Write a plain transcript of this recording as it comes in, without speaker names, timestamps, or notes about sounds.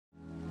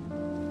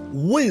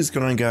What is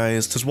going on,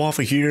 guys?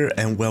 TheWaffle here,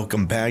 and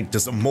welcome back to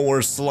some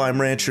more Slime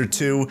Rancher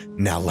 2.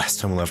 Now, last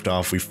time we left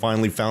off, we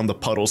finally found the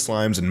puddle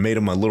slimes and made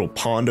them a little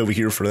pond over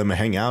here for them to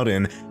hang out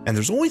in, and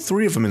there's only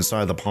 3 of them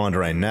inside the pond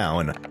right now,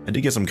 and I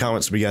did get some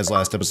comments from you guys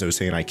last episode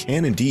saying I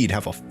can indeed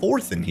have a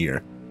 4th in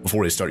here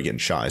before they start getting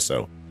shy,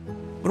 so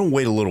I'm gonna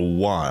wait a little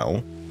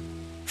while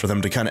for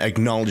them to kind of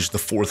acknowledge the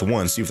 4th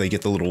one, see if they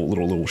get the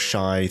little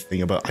shy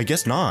thing about. I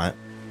guess not.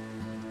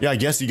 Yeah, I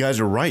guess you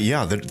guys are right.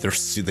 Yeah,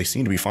 they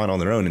seem to be fine on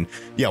their own. And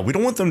yeah, we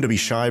don't want them to be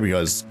shy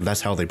because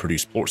that's how they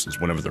produce forces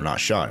whenever they're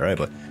not shy, right?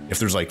 But if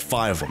there's like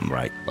 5 of them,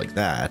 right, like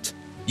that.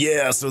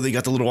 Yeah, so they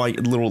got the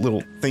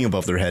little thing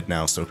above their head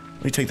now. So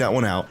let me take that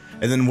one out.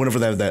 And then whenever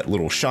they have that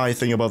little shy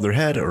thing above their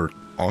head or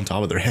on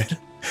top of their head,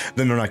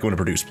 then they're not going to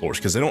produce spores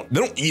because they don't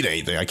eat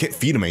anything. I can't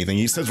feed them anything.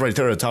 It says right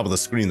there at the top of the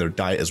screen their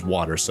diet is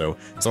water, so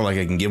it's not like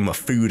I can give them a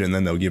food and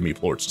then they'll give me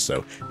plorts.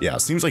 So yeah, it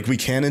seems like we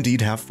can indeed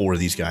have 4 of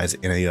these guys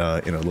in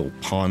a little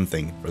pond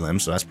thing for them,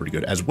 so that's pretty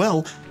good. As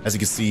well, as you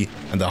can see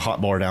in the hot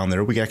bar down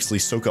there, we can actually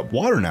soak up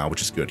water now,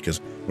 which is good because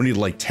we need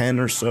like 10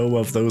 or so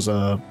of those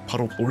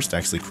puddle plorts to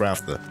actually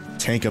craft the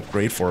tank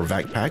upgrade for our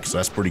vac pack, so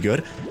that's pretty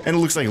good. And it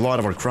looks like a lot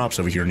of our crops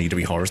over here need to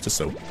be harvested,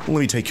 so let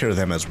me take care of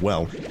them as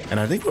well.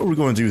 And I think what we're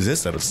going to do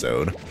this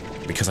episode,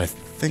 because I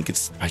think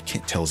I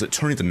can't tell, is it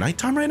turning to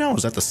nighttime right now, or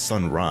is that the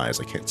sunrise?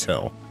 I can't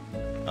tell.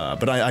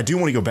 But I do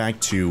want to go back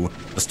to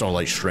the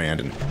Starlight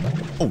Strand and,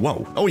 oh,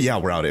 whoa. Oh yeah,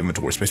 we're out of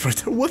inventory space right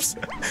there, whoops.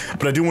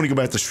 But I do want to go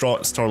back to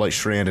Starlight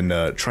Strand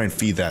and try and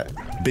feed that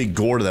big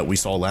gourd that we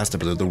saw last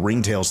episode, the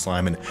ringtail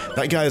slime. And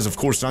that guy is, of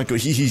course, not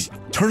good. He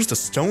turns to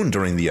stone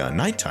during the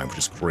nighttime, which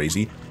is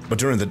crazy. But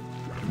during the,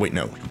 wait,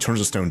 no, he turns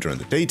to stone during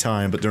the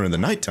daytime, but during the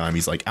nighttime,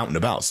 he's like out and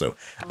about. So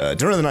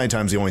during the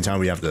nighttime is the only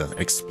time we have to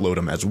explode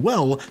him, as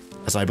well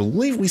as I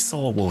believe we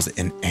saw, what was it,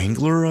 an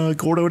angler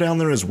Gordo down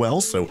there as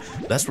well. So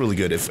that's really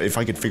good. If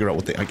I could figure out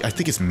what I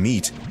think it's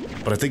meat,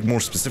 but I think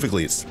more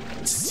specifically it's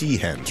sea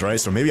hens, right?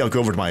 So maybe I'll go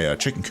over to my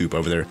chicken coop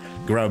over there,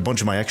 grab a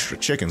bunch of my extra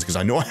chickens, because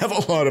I know I have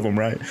a lot of them,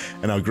 right?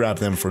 And I'll grab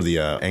them for the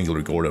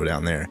angler Gordo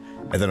down there.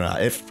 And then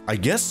I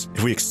guess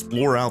if we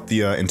explore out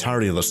the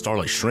entirety of the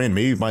Starlight Strand,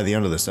 maybe by the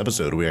end of this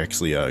episode, we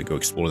actually go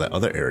explore that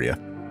other area.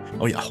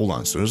 Oh yeah, hold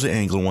on. So there's the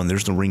angler one,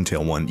 there's the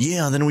ringtail one.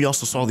 Yeah, and then we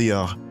also saw the,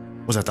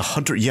 was that the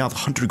hunter? Yeah, the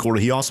hunter Gordo.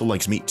 He also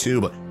likes meat too,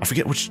 but I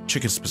forget which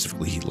chicken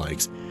specifically he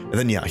likes. And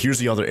then yeah, here's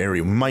the other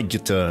area. We might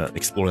get to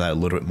explore that a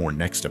little bit more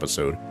next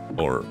episode,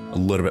 or a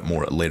little bit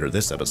more later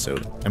this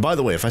episode. And by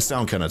the way, if I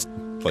sound kind of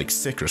like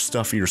sick or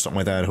stuffy or something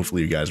like that,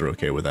 hopefully you guys are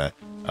okay with that.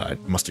 I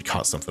must have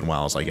caught something while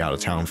I was like out of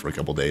town for a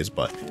couple days,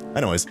 but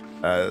anyways,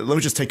 let me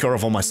just take care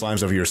of all my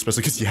slimes over here,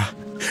 especially because yeah,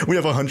 we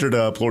have 100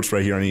 plorts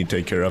right here I need to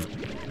take care of.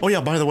 Oh yeah,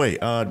 by the way,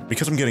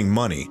 because I'm getting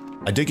money,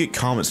 I did get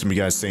comments from you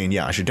guys saying,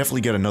 yeah, I should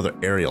definitely get another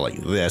area like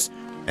this.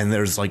 And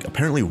there's like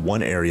apparently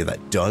one area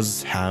that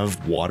does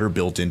have water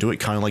built into it,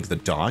 kind of like the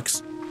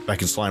docks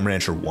back in Slime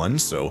Rancher 1.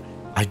 So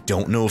I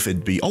don't know if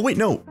it'd be, oh wait,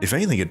 no, if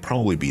anything, it'd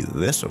probably be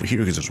this over here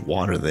because there's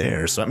water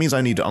there. So that means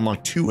I need to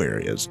unlock 2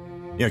 areas.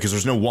 Yeah, because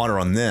there's no water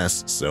on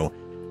this. So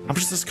how much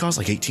does this cost?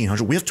 Like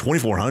 1,800? We have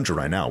 2,400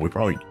 right now. We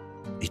probably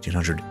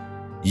 1,800.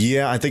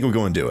 Yeah, I think we're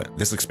going to do it.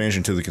 This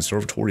expansion to the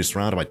conservatory is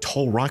surrounded by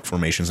tall rock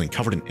formations and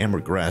covered in amber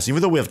grass,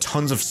 even though we have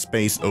tons of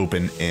space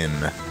open in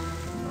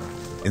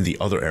the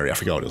other area. I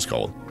forgot what it was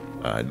called.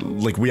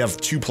 Like we have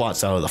 2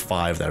 plots out of the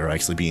 5 that are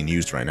actually being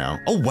used right now.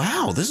 Oh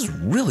wow, this is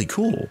really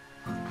cool.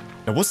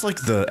 Now what's like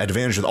the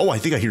advantage of, oh, I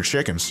think I hear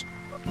chickens.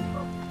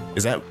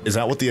 Is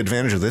that what the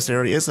advantage of this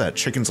area is? That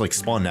chickens like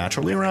spawn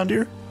naturally around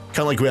here? Kind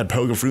of like we had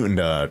pogo fruit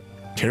and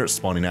carrots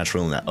spawning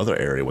naturally in that other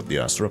area with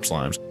the syrup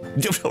slimes.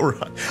 Or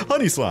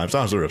honey slimes,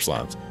 not syrup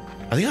slimes.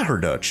 I think I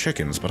heard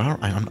chickens, but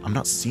I'm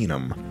not seeing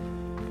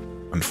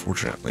them,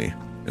 unfortunately.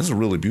 This is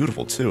really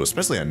beautiful too,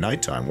 especially at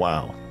nighttime.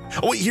 Wow.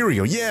 Oh wait, here we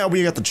go. Yeah,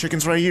 we got the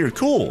chickens right here.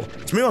 Cool.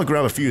 So maybe I'll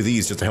grab a few of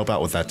these just to help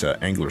out with that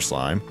angler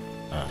slime.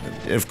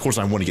 Of course,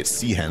 I want to get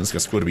sea hens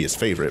because it's going to be his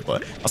favorite,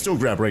 but I'll still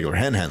grab regular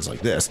hens like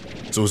this.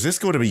 So is this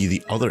going to be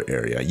the other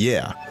area?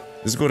 Yeah,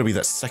 this is going to be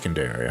that second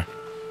area.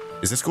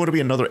 Is this going to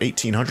be another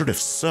 1,800? If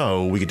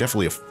so, we could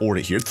definitely afford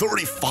it here.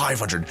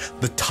 3,500.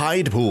 The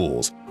tide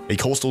pools, a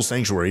coastal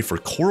sanctuary for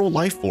coral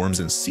life forms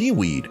and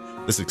seaweed.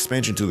 This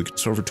expansion to the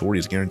conservatory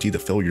is guaranteed to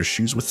fill your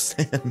shoes with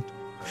sand.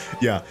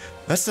 Yeah,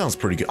 that sounds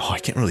pretty good. Oh, I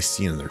can't really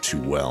see in there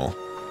too well.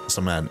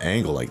 So I'm at an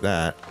angle like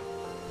that.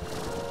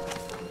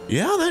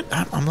 Yeah,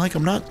 I'm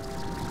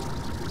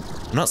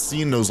not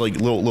seeing those like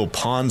little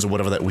ponds or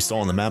whatever that we saw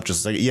on the map just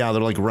a second. Yeah,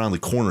 they're like around the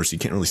corner, so you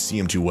can't really see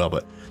them too well.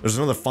 But there's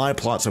another 5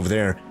 plots over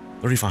there.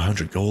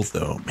 3,500 gold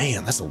though.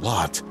 Man, that's a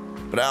lot.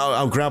 But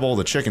I'll grab all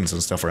the chickens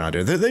and stuff around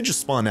here. They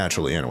just spawn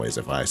naturally anyways,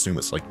 if I assume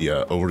it's like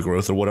the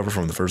overgrowth or whatever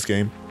from the first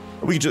game.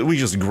 We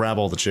just grab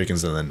all the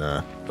chickens and then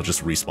they'll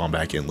just respawn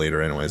back in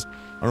later anyways. I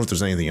don't know if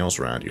there's anything else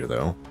around here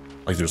though.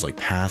 Like there's like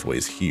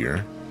pathways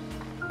here.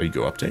 There you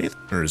go, update?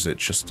 Or is it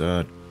just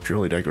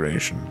purely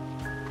decoration?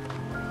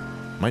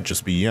 Might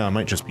just be, yeah, it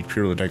might just be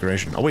purely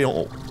decoration. Oh wait,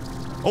 oh,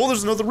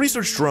 there's another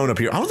research drone up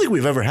here. I don't think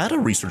we've ever had a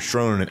research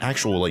drone in an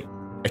actual like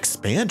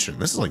expansion.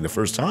 This is like the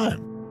first time.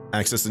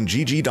 Accessing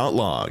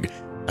gg.log.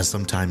 I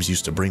sometimes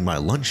used to bring my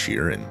lunch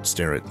here and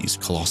stare at these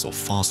colossal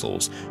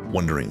fossils,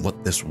 wondering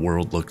what this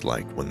world looked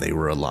like when they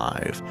were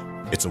alive.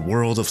 It's a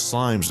world of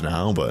slimes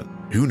now, but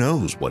who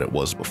knows what it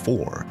was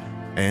before.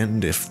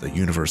 And if the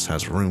universe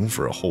has room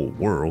for a whole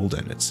world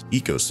and its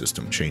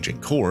ecosystem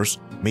changing course,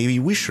 maybe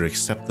we should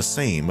accept the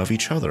same of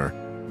each other.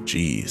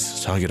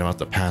 Geez, talking about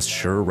the past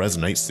sure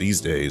resonates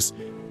these days.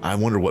 I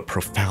wonder what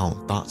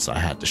profound thoughts I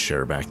had to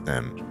share back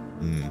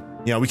then.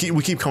 Yeah, we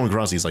keep coming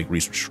across these like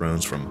research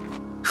drones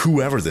from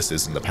whoever this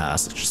is in the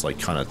past. It's just like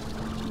kind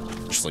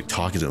of just like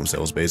talking to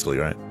themselves basically,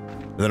 right?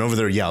 And then over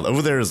there, yeah,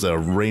 over there is a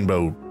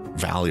Rainbow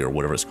Valley or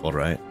whatever it's called,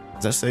 right?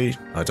 Does that say?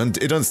 It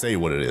doesn't say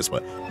what it is,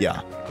 but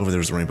yeah, over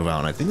there's Rainbow Valley,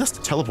 and I think that's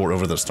the teleport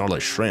over the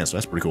Starlight Strand, so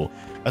that's pretty cool.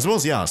 As well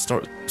as, yeah,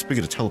 speaking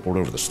of teleport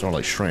over the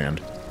Starlight Strand,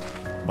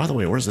 by the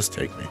way, where does this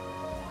take me?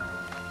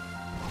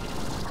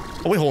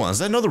 Oh wait, hold on, is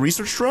that another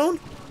research drone?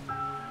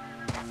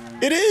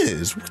 It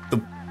is! What the?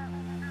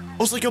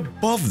 Oh, it's like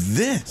above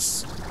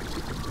this.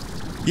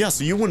 Yeah,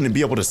 so you wouldn't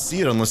be able to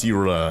see it unless you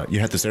were, you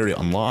had this area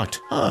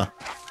unlocked. Huh.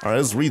 Alright,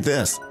 let's read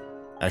this.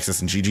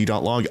 Accessing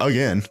gg.log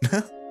again.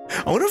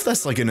 I wonder if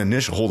that's like an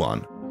initial, hold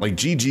on. Like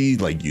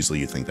GG, like usually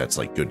you think that's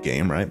like good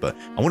game, right? But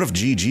I wonder if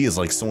GG is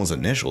like someone's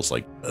initials,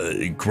 like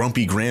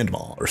Grumpy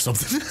Grandma or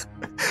something.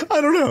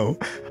 I don't know.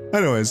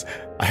 Anyways,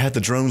 I had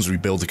the drones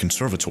rebuild the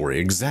conservatory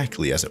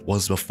exactly as it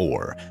was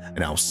before,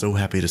 and I was so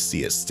happy to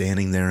see it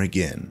standing there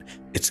again,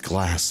 its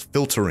glass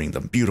filtering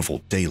the beautiful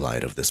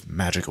daylight of this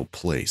magical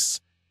place.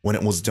 When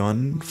it was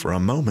done, for a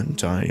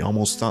moment, I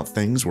almost thought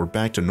things were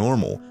back to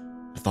normal.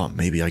 I thought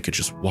maybe I could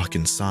just walk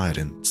inside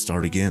and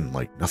start again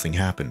like nothing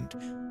happened.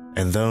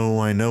 And though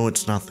I know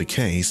it's not the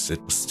case,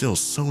 it was still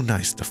so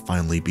nice to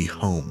finally be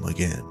home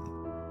again.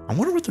 I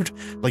wonder what they're,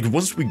 like,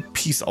 once we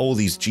piece all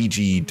these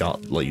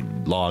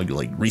gg.log,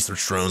 like,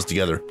 research drones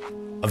together,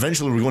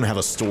 eventually we're going to have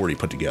a story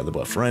put together,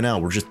 but for right now,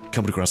 we're just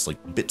coming across,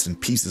 like, bits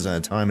and pieces at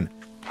a time, and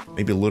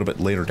maybe a little bit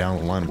later down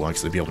the line, we'll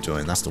actually be able to,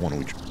 and that's the one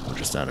we were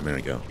just at a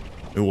minute ago.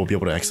 Maybe we'll be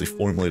able to actually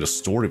formulate a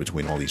story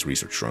between all these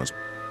research drones.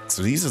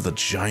 So these are the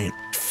giant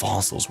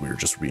fossils we were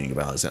just reading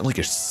about. Is that like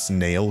a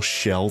snail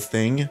shell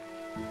thing?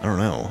 I don't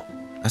know.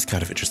 That's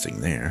kind of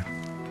interesting there.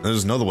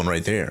 There's another one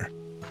right there.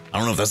 I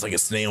don't know if that's like a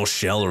snail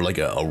shell or like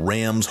a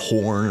ram's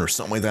horn or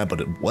something like that,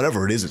 but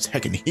whatever it is, it's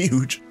heckin'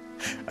 huge.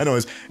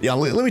 Anyways, yeah,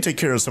 let me take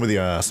care of some of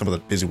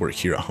the busy work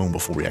here at home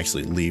before we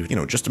actually leave, you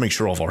know, just to make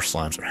sure all of our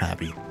slimes are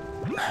happy.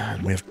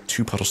 We have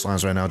 2 puddle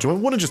slimes right now. Do I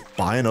want to just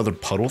buy another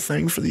puddle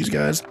thing for these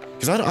guys?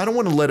 Because I don't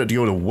want to let it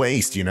go to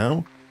waste, you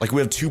know? Like,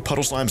 we have 2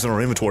 puddle slimes in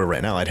our inventory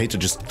right now. I'd hate to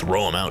just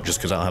throw them out just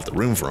because I don't have the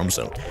room for them,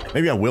 so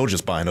maybe I will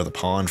just buy another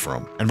pond for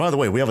them. And by the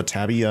way, we have a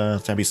tabby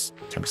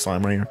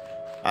slime right here.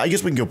 I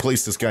guess we can go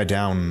place this guy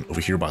down over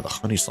here by the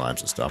honey slimes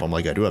and stuff. I'm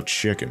like, I do have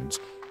chickens.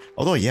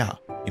 Although, yeah,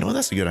 you know what?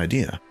 That's a good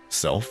idea.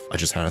 I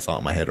just had a thought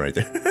in my head right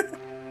there.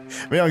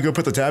 Maybe I'll go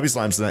put the tabby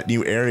slimes in that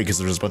new area because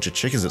there's a bunch of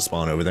chickens that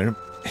spawn over there.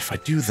 If I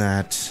do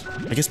that,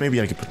 I guess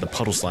maybe I could put the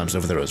puddle slimes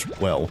over there as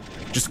well.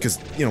 Just because,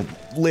 you know,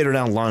 later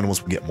down the line,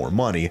 once we get more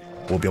money,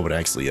 we'll be able to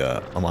actually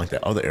unlock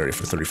that other area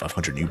for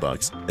 3,500 new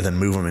bucks. And then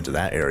move them into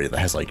that area that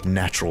has like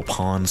natural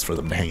ponds for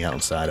them to hang out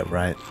inside of,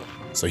 right?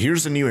 So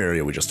here's the new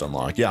area we just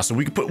unlocked. Yeah, so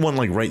we could put one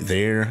like right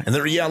there. And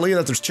there, yeah, look at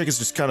that. There's chickens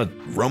just kind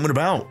of roaming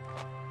about.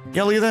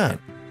 Yeah, look at that.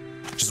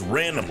 Just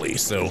randomly.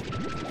 So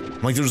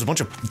like there's a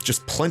bunch of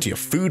just plenty of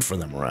food for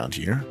them around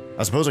here.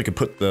 I suppose I could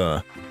put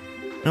the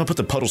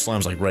puddle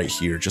slimes like right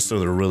here, just so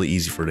they're really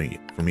easy for me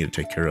to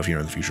take care of here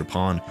in the future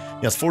pond.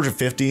 Yeah, it's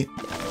 450.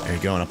 There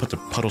you go, and I'll put the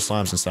puddle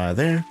slimes inside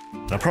there.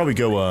 And I'll probably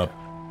go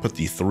put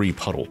the 3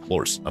 puddle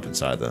plorts up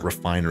inside the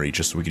refinery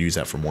just so we could use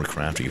that for more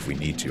crafting if we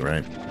need to,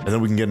 right? And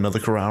then we can get another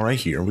corral right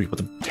here. We can put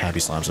the tabby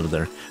slimes over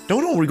there.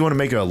 Don't know if we're going to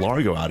make a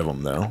largo out of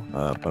them though,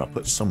 but I'll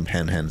put some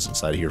hens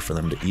inside here for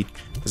them to eat,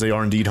 because they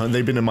are indeed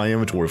they've been in my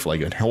inventory for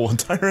like a whole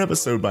entire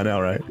episode by now,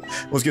 right?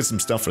 Let's get some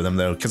stuff for them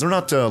though, because they're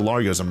not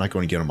largos. I'm not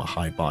going to get them a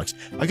high box.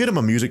 I get them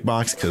a music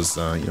box because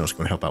you know, it's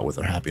going to help out with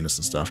their happiness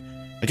and stuff.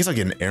 I guess I'll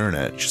get an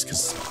airnet just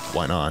because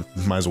why not?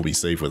 Might as well be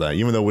safe with that,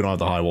 even though we don't have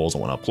the high walls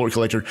and whatnot. Plort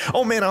collector.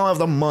 Oh man, I don't have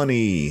the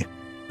money.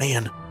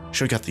 Man,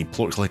 should have got the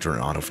plort collector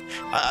and auto.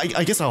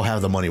 I guess I'll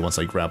have the money once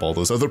I grab all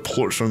those other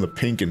plorts from the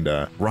pink and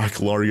rock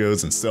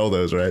largos and sell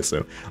those, right?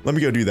 So let me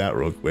go do that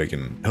real quick,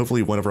 and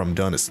hopefully whenever I'm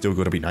done, it's still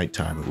going to be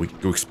nighttime, and we can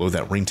go explode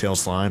that ringtail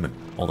slime and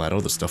all that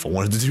other stuff I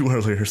wanted to do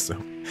earlier. So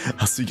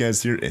I'll see you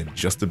guys here in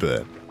just a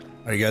bit.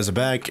 Alright guys, I'm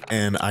back,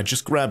 and I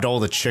just grabbed all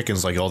the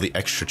chickens, like all the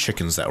extra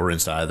chickens that were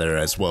inside there,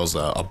 as well as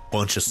a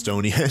bunch of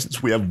stony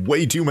hens. We have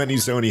way too many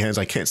stony hens.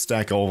 I can't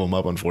stack all of them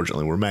up,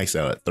 unfortunately. We're maxed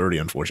out at 30,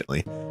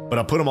 unfortunately. But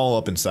I'll put them all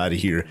up inside of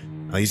here.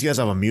 These guys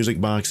have a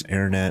music box,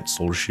 airnet,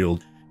 solar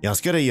shield. Yeah,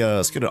 let's get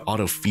an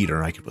auto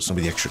feeder. I can put some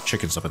of the extra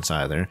chickens up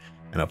inside there.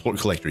 And a plort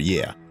collector,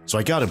 yeah. So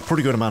I got a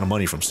pretty good amount of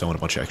money from selling a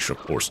bunch of extra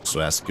plorts, so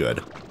that's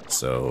good.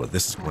 So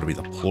this is going to be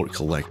the plort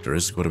collector.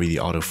 This is going to be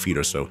the auto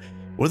feeder, so...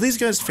 what are these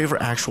guys'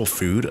 favorite actual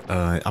food?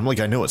 I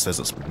know it says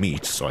it's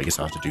meat, so I guess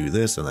I'll have to do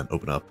this and then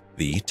open up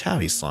the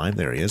tabby slime.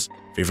 There he is.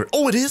 Favorite.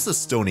 Oh, it is the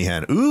stony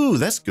hen. Ooh,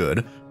 that's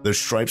good. those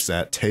stripes,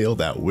 that tail,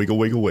 that wiggle,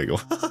 wiggle,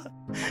 wiggle.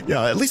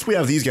 Yeah, at least we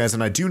have these guys,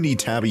 and I do need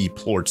tabby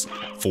plorts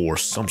for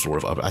some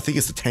sort of I think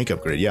it's the tank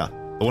upgrade, yeah.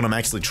 The one I'm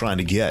actually trying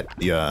to get,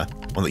 the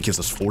one that gives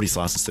us 40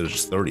 slots instead of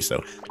just 30,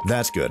 so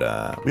that's good.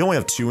 We only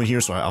have 2 in here,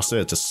 so I'll set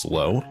it to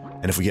slow,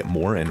 and if we get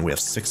more, and we have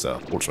 6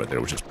 plorts right there,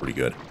 which is pretty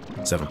good,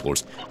 7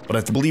 plorts. But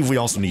I believe we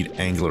also need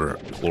angular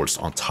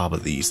plorts on top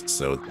of these,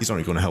 so these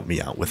aren't going to help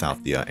me out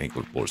without the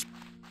angular plorts.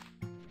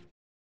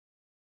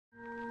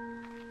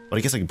 But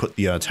I guess I can put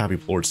the tabby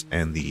plorts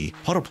and the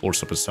puddle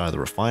plorts up inside the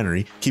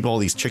refinery, keep all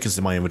these chickens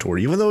in my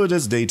inventory. Even though it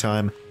is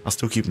daytime, I'll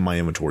still keep in my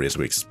inventory as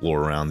we explore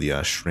around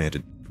the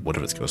stranded,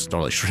 whatever it's called,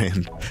 Starlight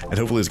Strand. And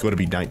hopefully it's going to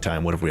be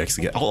nighttime whenever we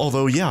actually get,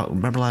 although, yeah,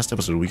 remember last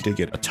episode, we did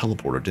get a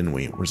teleporter, didn't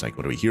we? Where's that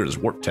going to be? Here, it is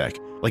warp tech.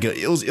 Like,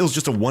 it was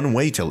just a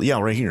one-way yeah,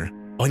 right here.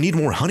 Oh, I need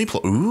more honey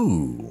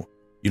ooh.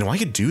 You know, I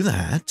could do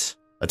that.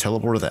 A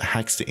teleporter that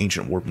hacks the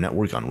ancient warp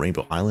network on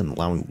Rainbow Island,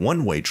 allowing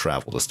one-way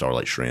travel to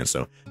Starlight Strand.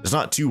 So it's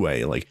not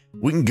two-way. Like,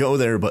 we can go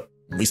there, but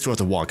we still have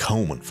to walk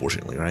home,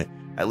 unfortunately, right?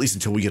 At least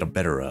until we get a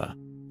better,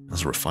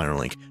 that's a refiner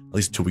link. At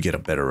least until we get a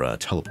better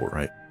teleport,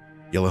 right?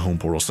 Yellow home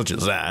portal, such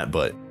as that,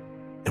 but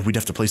and we'd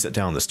have to place that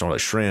down the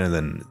Starlight Strand,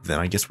 and then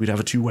I guess we'd have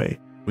a two-way.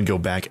 We can go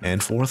back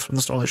and forth from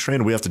the Starlight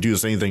Strand. We have to do the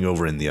same thing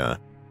over in the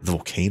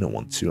volcano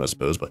one too, I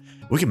suppose, but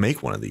we can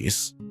make one of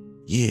these.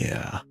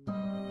 Yeah,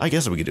 I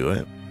guess we could do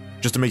it.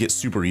 Just to make it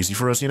super easy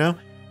for us, you know?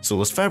 So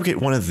let's fabricate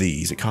one of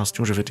these. It costs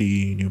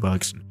 250 new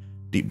bucks, and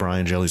deep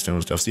brine,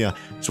 jellystone stuff. So yeah,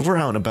 so if we're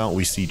out and about,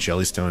 we see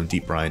jellystone,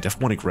 deep brine,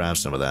 definitely want to grab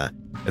some of that.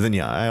 And then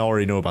yeah, I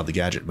already know about the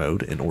gadget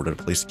mode. In order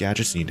to place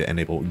gadgets, you need to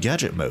enable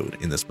gadget mode.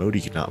 In this mode,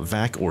 you cannot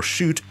vac or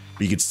shoot,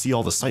 but you can see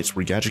all the sites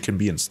where gadget can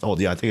be installed.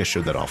 Yeah, I think I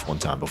showed that off one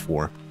time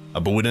before.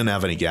 But we didn't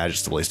have any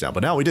gadgets to place down,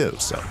 but now we do.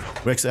 So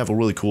we actually have a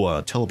really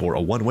cool teleport, a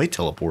one-way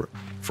teleport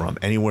from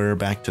anywhere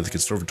back to the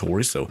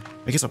conservatory. So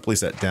I guess I'll place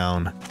that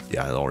down.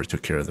 Yeah, I already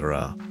took care of their,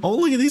 oh,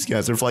 look at these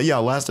guys. They're flying. Yeah,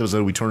 last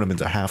episode we turned them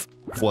into half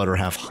flutter,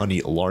 half honey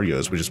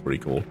largos, which is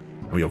pretty cool.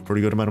 And we have a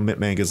pretty good amount of mint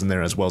mangas in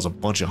there, as well as a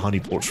bunch of honey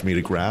plorts for me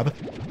to grab.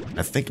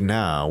 I think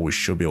now we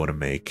should be able to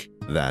make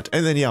that.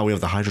 And then, yeah, we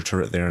have the hydro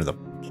turret there, the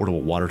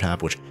portable water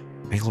tap, which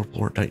angular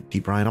plort,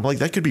 deep brine. I'm like,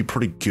 that could be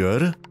pretty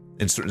good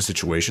in certain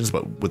situations,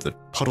 but with the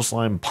puddle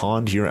slime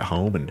pond here at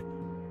home, and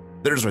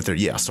there's right there,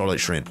 yeah, Starlight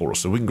Strand portal,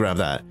 so we can grab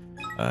that.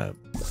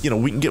 You know,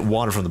 we can get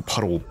water from the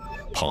puddle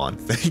pond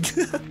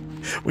thing.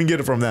 We can get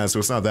it from that, so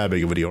it's not that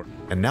big of a deal.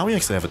 And now we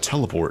actually have a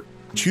teleport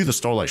to the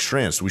Starlight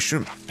Strand, so we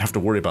shouldn't have to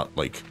worry about,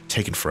 like,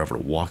 taking forever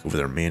to walk over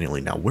there manually.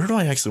 Now, where do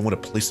I actually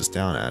want to place this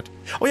down at?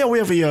 Oh yeah, we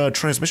have a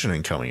transmission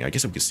incoming. I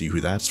guess we can see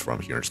who that's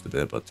from here in just a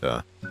bit, but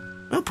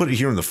I'll put it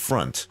here in the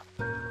front.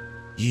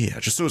 Yeah,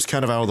 just so it's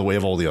kind of out of the way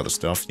of all the other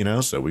stuff, you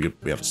know? So we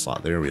have a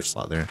slot there, we have a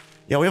slot there.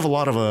 Yeah, we have a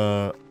lot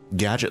of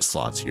gadget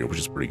slots here, which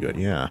is pretty good,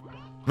 yeah.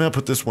 I'm gonna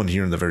put this one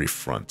here in the very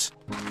front.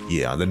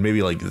 Yeah, then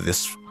maybe like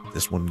this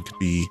one could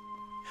be...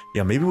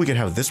 Yeah, maybe we could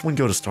have this one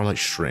go to Starlight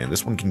Strand.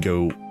 This one can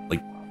go,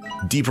 like,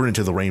 deeper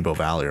into the Rainbow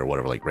Valley or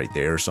whatever, like right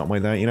there or something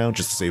like that, you know?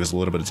 Just to save us a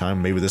little bit of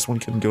time. Maybe this one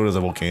can go to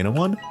the volcano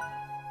one.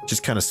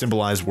 Just kind of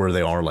symbolize where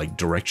they are, like,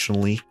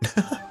 directionally.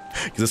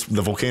 Because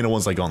the volcano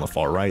one's like on the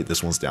far right,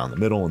 this one's down the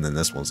middle, and then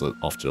this one's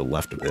off to the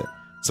left a bit.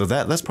 So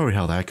that's probably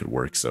how that could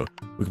work. So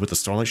we can put the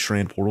Starlight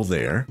Strand portal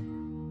there.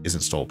 Is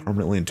installed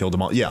permanently until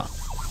tomorrow. Yeah.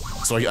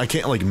 So I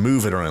can't like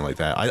move it or anything like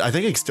that. I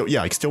think I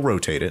can still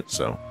rotate it.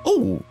 So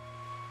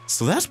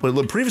so that's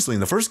what previously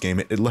in the first game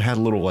it had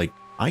a little like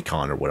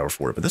icon or whatever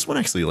for it, but this one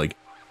actually like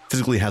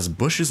physically has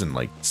bushes and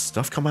like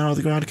stuff coming out of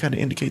the ground to kind of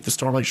indicate the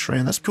Starlight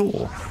Strand. That's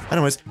cool.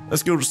 Anyways,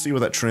 let's go to see where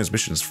that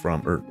transmission's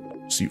from, or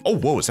see. Oh,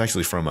 whoa, it's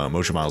actually from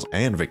Motion Miles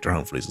and Victor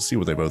Humphreys. Let's see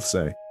what they both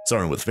say.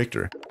 Starting with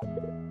Victor.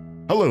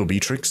 Hello,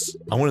 Beatrix.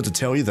 I wanted to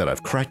tell you that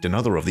I've cracked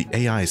another of the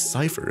AI's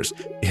ciphers.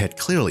 It had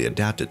clearly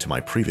adapted to my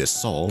previous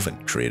solve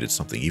and created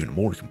something even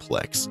more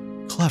complex.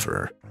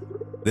 Clever.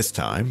 This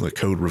time, the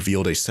code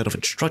revealed a set of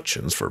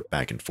instructions for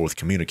back and forth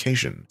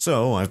communication,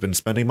 so I've been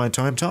spending my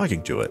time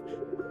talking to it.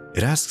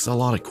 It asks a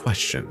lot of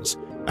questions.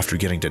 After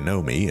getting to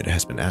know me, it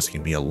has been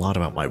asking me a lot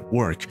about my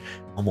work,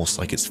 almost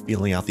like it's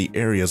feeling out the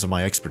areas of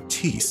my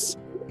expertise.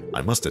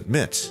 I must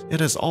admit,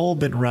 it has all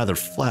been rather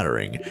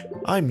flattering.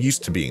 I'm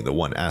used to being the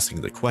one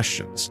asking the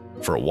questions.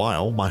 For a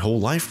while, my whole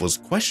life was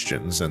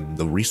questions and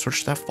the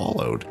research that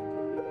followed.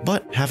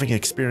 But having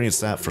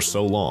experienced that for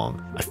so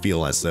long, I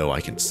feel as though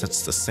I can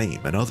sense the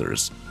same in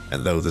others.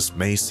 And though this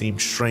may seem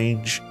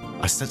strange,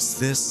 I sense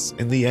this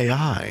in the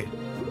AI.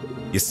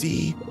 You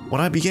see,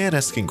 when I began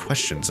asking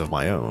questions of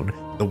my own,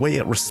 the way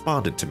it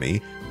responded to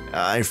me,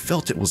 I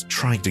felt it was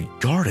trying to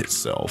guard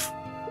itself,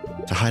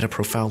 to hide a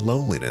profound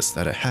loneliness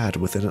that it had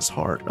within its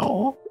heart.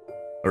 Aww.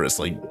 Or it's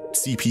like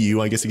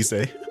CPU, I guess you could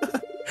say.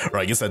 Or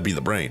I guess that'd be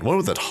the brain. What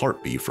would that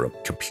heart be for a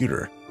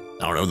computer?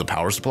 I don't know, the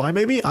power supply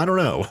maybe? I don't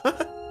know.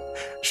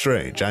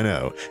 Strange, I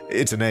know.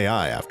 It's an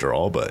AI after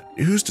all, but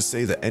who's to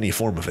say that any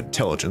form of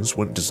intelligence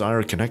wouldn't desire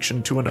a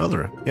connection to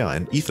another? Yeah,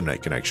 an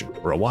Ethernet connection,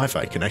 or a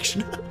Wi-Fi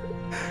connection.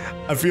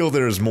 I feel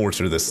there is more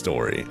to this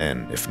story,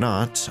 and if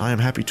not, I am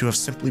happy to have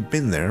simply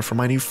been there for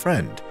my new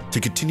friend, to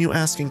continue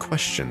asking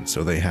questions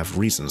so they have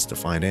reasons to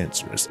find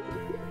answers.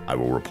 I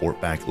will report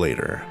back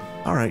later.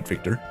 All right,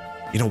 Victor.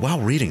 You know, while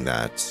reading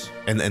that,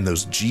 and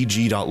those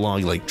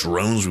gg.log like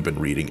drones we've been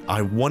reading,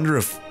 I wonder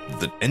if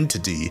the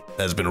entity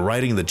that's been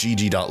writing the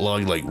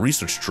gg.log like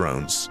research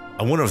drones,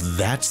 I wonder if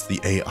that's the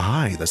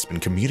AI that's been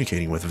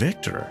communicating with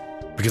Victor.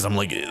 Because I'm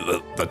like,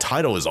 the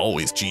title is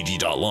always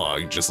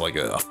gg.log, just like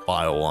a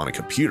file on a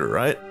computer,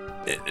 right?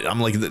 I'm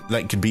like,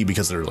 that could be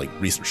because they're like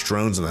research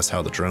drones, and that's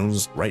how the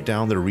drones write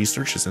down their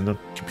research is in the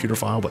computer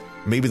file. But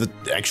maybe the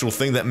actual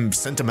thing that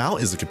sent them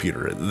out is the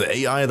computer, the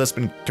AI that's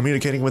been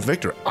communicating with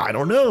Victor. I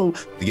don't know.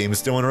 The game is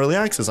still in early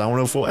access. I don't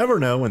know if we'll ever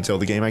know until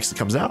the game actually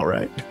comes out,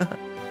 right?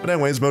 But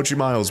anyways, Mochi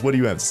Miles, what do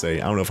you have to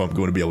say? I don't know if I'm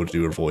going to be able to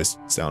do her voice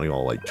sounding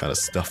all like kind of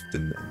stuffed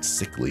and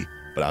sickly,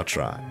 but I'll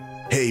try.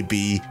 Hey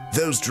B,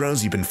 those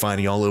drones you've been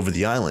finding all over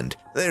the island,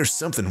 there's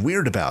something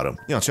weird about them.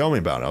 Yeah, tell me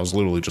about it. I was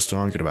literally just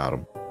talking about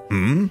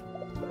them.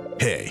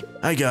 Hey,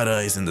 I got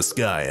eyes in the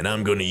sky and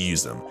I'm going to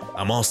use them.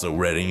 I'm also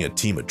readying a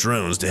team of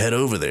drones to head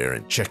over there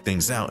and check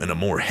things out in a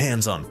more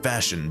hands-on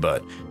fashion,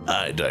 but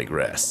I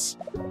digress.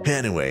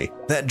 Anyway,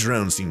 that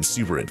drone seems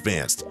super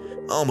advanced,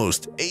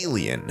 almost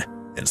alien.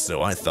 And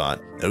so I thought,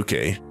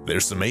 okay,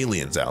 there's some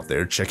aliens out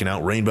there checking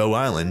out Rainbow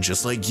Island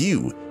just like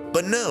you.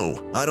 But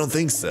no, I don't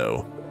think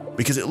so.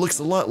 Because it looks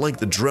a lot like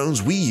the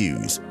drones we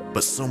use,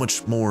 but so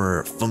much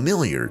more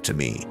familiar to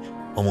me.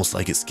 Almost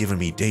like it's giving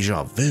me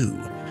deja vu.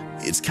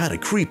 It's kind of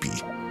creepy.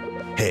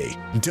 Hey,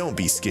 don't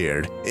be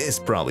scared. It's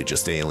probably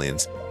just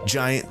aliens.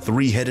 Giant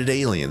three-headed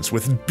aliens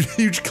with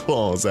huge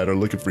claws that are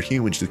looking for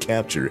humans to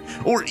capture,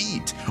 or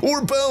eat,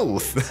 or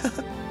both.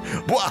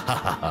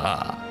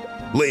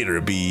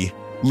 Later, B.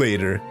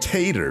 Later,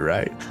 Tater,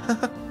 right?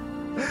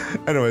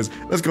 Anyways,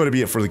 that's going to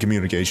be it for the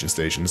communication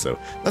station, so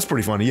that's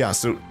pretty funny. Yeah,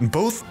 so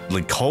both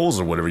like calls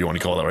or whatever you want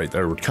to call that right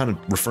there were kind of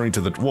referring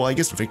to the, well, I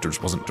guess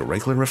Victor's wasn't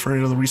directly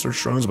referring to the research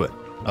drones, but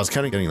I was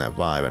kind of getting that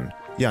vibe. And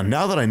yeah,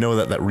 now that I know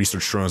that that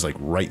research drone is like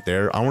right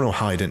there, I don't know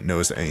how I didn't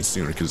notice it any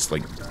sooner, because it's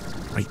like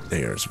right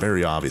there. It's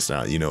very obvious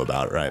now that you know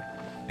about it, right?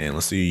 And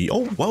let's see.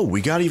 Oh, whoa,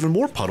 we got even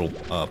more puddle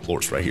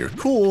plorts right here.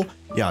 Cool.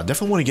 Yeah,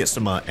 definitely want to get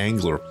some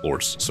angler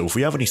plorts. So if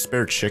we have any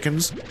spare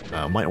chickens,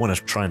 might want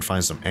to try and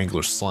find some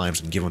angler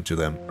slimes and give them to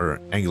them,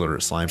 or angler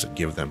slimes and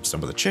give them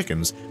some of the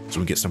chickens, so we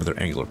can get some of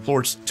their angler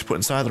plorts to put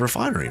inside the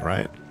refinery,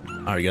 right?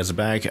 All right, guys, are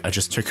back. I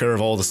just took care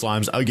of all the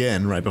slimes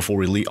again right before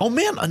we leave. Oh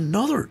man,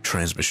 another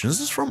transmission. Is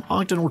this from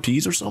Ogden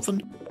Ortiz or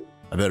something?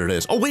 I bet it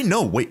is. Oh wait,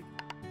 no, wait.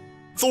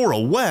 Thora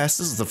West.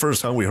 This is the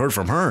first time we heard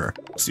from her.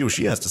 Let's see what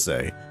she has to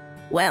say.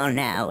 Well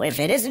now, if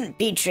it isn't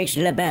Beatrix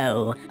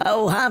LeBeau,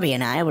 Hobby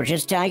and I were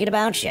just talking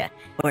about you.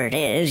 Word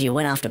is, you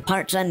went off to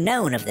parts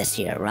unknown of this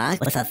here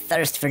rock with a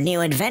thirst for new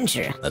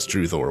adventure. That's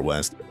true, Thora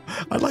West.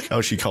 I like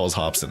how she calls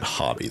Hobson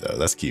Hobby, though.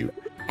 That's cute.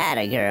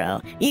 Atta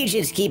girl, you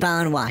just keep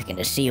on walking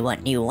to see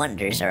what new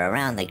wonders are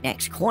around the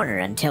next corner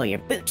until your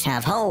boots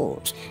have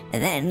holes.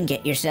 And then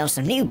get yourself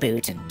some new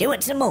boots and do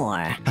it some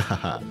more.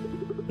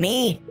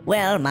 Me?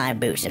 Well, my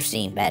boots have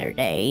seen better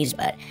days,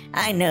 but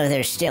I know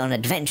there's still an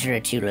adventure or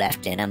two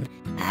left in them.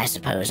 I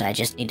suppose I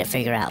just need to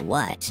figure out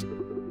what.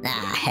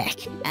 Ah, heck,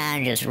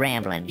 I'm just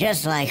rambling,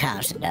 just like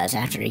Hobson does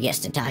after he gets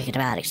to talking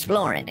about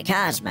exploring the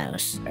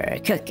cosmos, or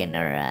cooking,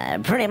 or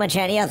pretty much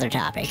any other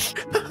topic.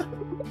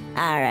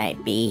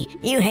 Alright, B,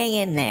 you hang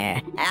in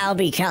there. I'll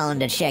be calling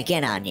to check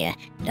in on you.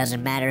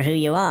 Doesn't matter who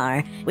you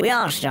are, we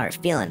all start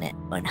feeling it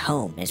when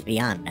home is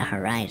beyond the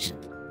horizon.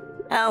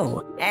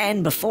 Oh,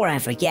 and before I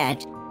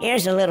forget,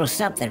 here's a little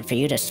something for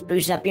you to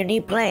spruce up your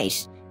new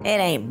place. It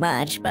ain't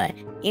much, but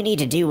you need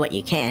to do what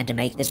you can to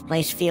make this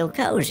place feel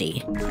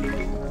cozy.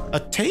 A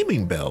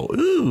taming bell.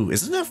 Ooh,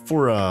 isn't that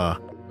for,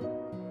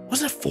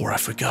 what's that for? I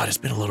forgot. It's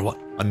been a little while.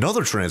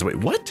 Another wait,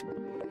 what?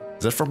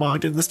 Is that from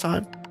Ogden this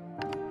time?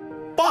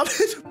 Bob,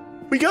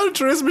 we got a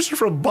transmission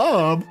from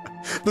Bob.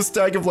 The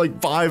stack of like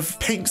 5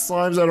 pink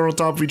slimes that are on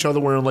top of each other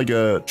wearing like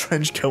a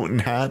trench coat and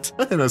hat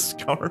and a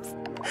scarf.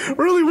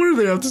 Really, what do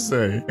they have to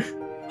say?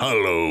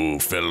 Hello,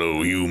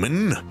 fellow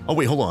human. Oh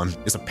wait, hold on.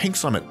 It's a pink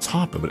slime at the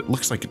top of it. It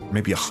looks like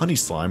maybe a honey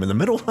slime in the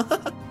middle.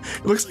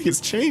 It looks like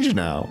it's changed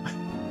now.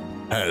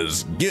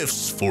 Has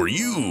gifts for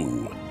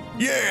you.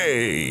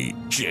 Yay,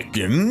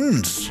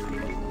 chickens.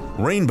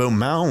 Rainbow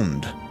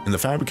mound in the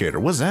fabricator.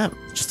 What's that?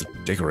 Just a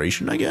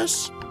decoration, I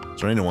guess?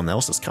 Is there anyone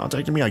else that's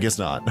contacting me? I guess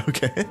not.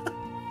 Okay.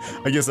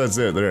 I guess that's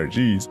it there.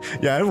 Jeez.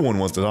 Yeah, everyone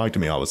wants to talk to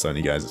me all of a sudden,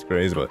 you guys. It's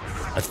crazy, but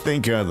I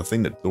think the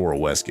thing that Thora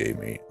West gave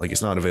me, like,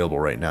 it's not available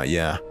right now.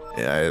 Yeah,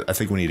 I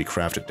think we need to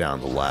craft it down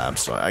in the lab.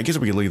 So I guess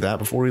we could leave that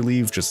before we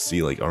leave, just to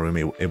see, like, are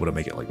we able to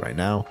make it, like, right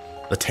now?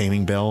 The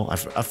taming bell. I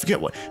forget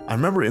what. I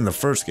remember it in the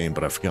first game,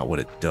 but I forgot what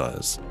it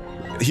does.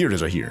 Here it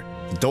is right here.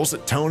 The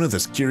dulcet tone of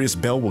this curious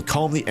bell will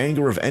calm the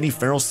anger of any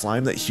feral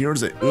slime that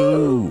hears it.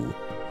 Ooh.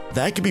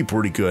 That could be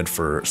pretty good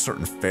for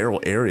certain feral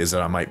areas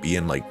that I might be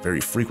in like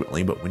very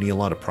frequently, but we need a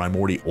lot of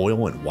primordial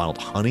oil and wild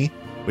honey.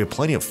 We have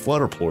plenty of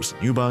flutter plorts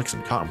and nubucks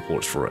and cotton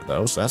plorts for it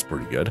though, so that's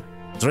pretty good.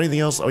 Is there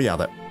anything else? Oh yeah,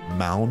 that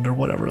mound or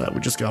whatever that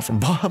we just got from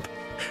Bob.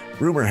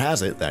 Rumor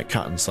has it that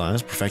cotton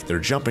slimes perfect their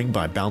jumping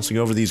by bouncing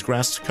over these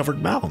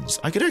grass-covered mounds.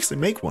 I could actually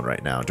make one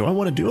right now. Do I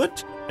want to do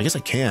it? I guess I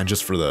can,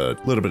 just for the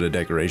little bit of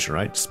decoration,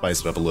 right?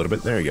 Spice it up a little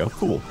bit. There you go.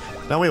 Cool.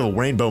 Now we have a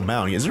rainbow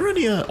mound. Is there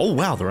any, oh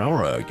wow, there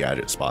are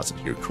gadget spots in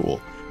here. Cool.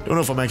 Don't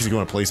know if I'm actually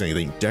going to place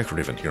anything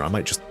decorative in here. I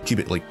might just keep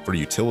it like for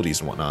utilities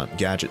and whatnot,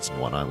 gadgets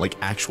and whatnot, like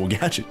actual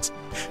gadgets.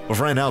 But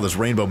for right now, this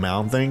rainbow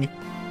mound thing,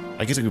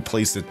 I guess I could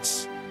place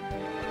it,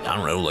 I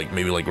don't know, like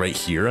maybe like right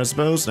here, I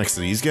suppose, next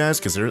to these guys,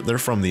 because they're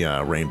from the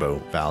Rainbow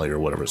Valley or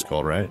whatever it's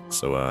called, right?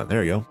 So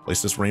there you go.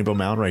 Place this rainbow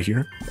mound right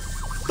here.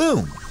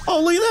 Boom.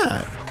 Oh, look at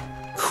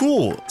that.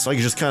 Cool. So I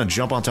can just kind of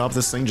jump on top of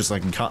this thing just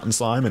like in cotton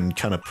slime and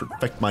kind of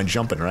perfect my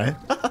jumping, right?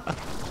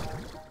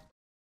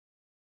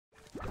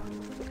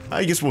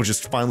 I guess we'll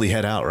just finally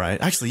head out,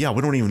 right? Actually, yeah,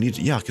 we don't even need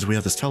to, yeah, because we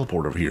have this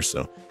teleport over here,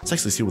 so let's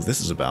actually see what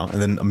this is about,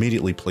 and then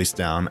immediately place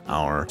down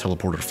our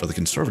teleporter for the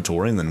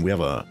conservatory, and then we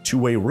have a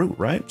two-way route,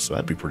 right? So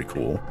that'd be pretty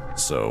cool.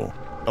 So,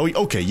 oh,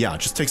 okay, yeah,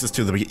 it just takes us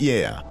to the beginning,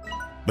 yeah.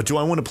 But do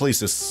I want to place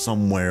this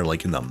somewhere,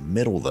 like, in the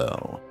middle,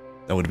 though?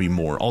 That would be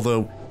more,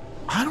 although,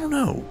 I don't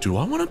know, do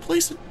I want to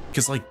place it?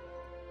 Because, like,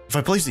 if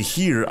I place it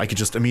here, I could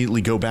just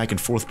immediately go back and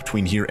forth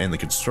between here and the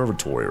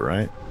conservatory,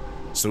 right?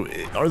 So,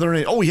 are there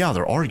any, oh yeah,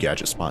 there are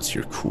gadget spots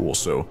here, cool,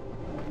 so,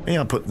 maybe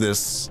I'll put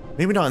this,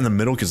 maybe not in the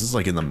middle, because this is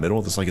like in the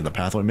middle, this is like in the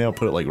pathway, maybe I'll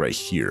put it like right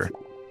here,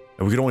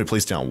 and we could only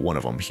place down one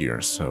of them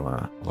here,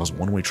 so, allows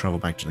one-way travel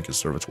back to the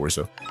conservatory,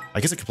 so,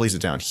 I guess I could place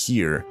it down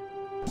here,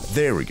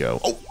 there we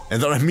go, oh,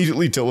 and then I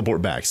immediately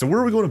teleport back, so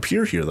where are we going to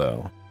appear here,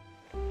 though?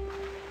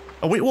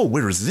 Oh wait, whoa,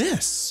 where is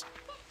this?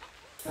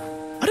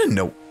 I didn't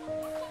know,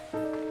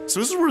 so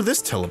this is where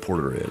this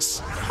teleporter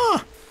is, huh,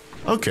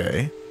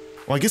 okay.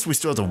 Well, I guess we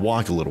still have to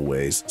walk a little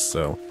ways,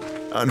 so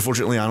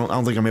unfortunately, I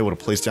don't think I'm able to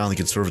place down the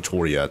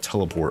conservatory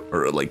teleport,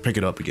 or like pick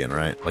it up again,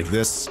 right? Like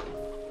this,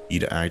 E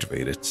to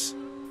activate it.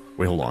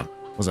 Wait, hold on.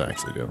 What does that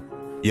actually do?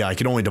 Yeah, I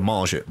can only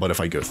demolish it, but if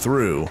I go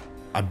through,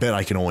 I bet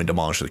I can only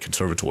demolish the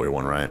conservatory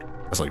one, right?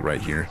 That's like right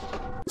here.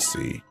 Let's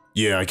see.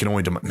 Yeah, I can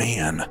only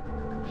man.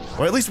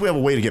 Well, at least we have a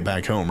way to get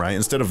back home, right?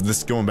 Instead of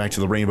this going back to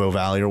the Rainbow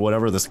Valley or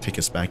whatever, this will kick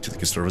us back to the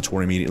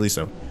conservatory immediately,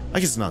 so I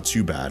guess it's not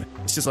too bad.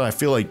 It's just that I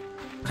feel like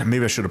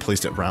maybe I should have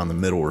placed it around the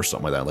middle or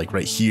something like that, like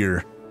right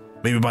here.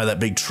 Maybe by that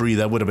big tree,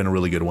 that would have been a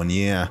really good one,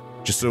 yeah.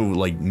 Just so,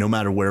 like, no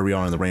matter where we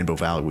are in the Rainbow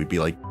Valley, we'd be,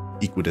 like,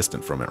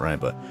 equidistant from it, right?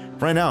 But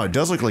right now, it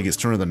does look like it's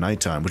turning the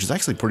nighttime, which is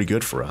actually pretty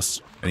good for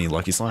us. Any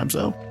lucky slimes,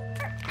 though?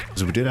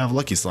 Because we did have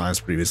lucky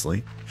slimes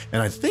previously.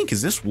 And I think,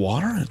 is this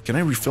water? Can I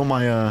refill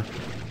my, I'm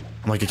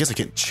like, I guess I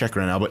can't check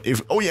right now, but if,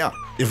 oh yeah,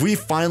 if we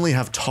finally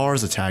have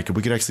tars attack,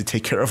 we could actually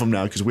take care of them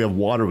now because we have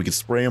water we can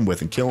spray them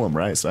with and kill them,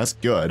 right? So that's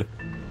good.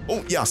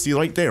 Oh, yeah, see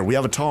right there, we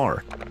have a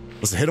tar.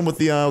 Let's hit him with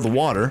the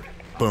water.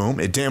 Boom,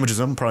 it damages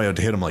him. Probably have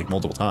to hit him like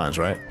multiple times,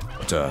 right?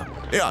 But,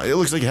 yeah, it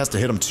looks like it has to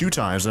hit him 2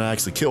 times and it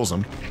actually kills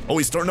him. Oh,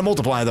 he's starting to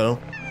multiply, though.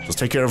 Let's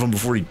take care of him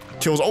before he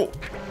kills. Oh,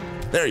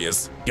 there he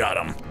is. Got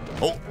him.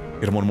 Oh,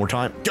 hit him one more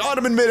time. Got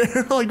him in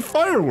midair, like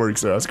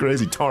fireworks. That's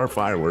crazy, tar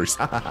fireworks.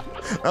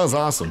 That was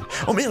awesome.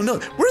 Oh, man, no,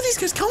 where are these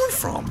guys coming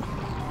from?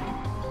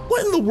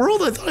 What in the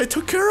world? I thought I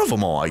took care of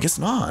them all. I guess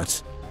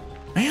not.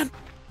 Man.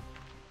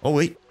 Oh,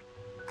 wait.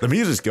 The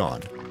music's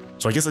gone,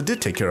 so I guess I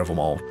did take care of them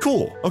all.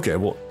 Cool. Okay,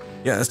 well,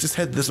 yeah, let's just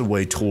head this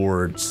way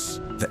towards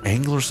the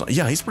angler side.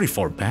 Yeah, he's pretty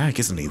far back,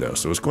 isn't he, though?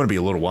 So it's going to be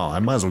a little while. I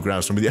might as well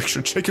grab some of the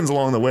extra chickens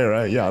along the way,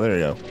 right? Yeah, there you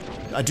go.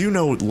 I do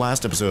know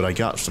last episode I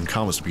got some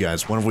comments from you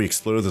guys. Whenever we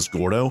explored this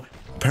Gordo,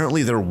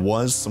 apparently there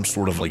was some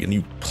sort of like a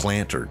new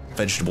plant or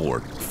vegetable or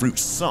fruit,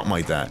 something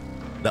like that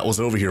was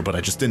over here, but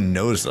I just didn't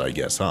notice it, I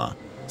guess, huh?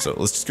 So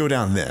let's just go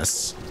down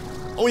this.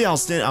 Oh yeah,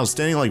 I was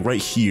standing like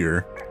right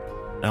here.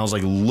 And I was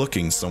like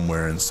looking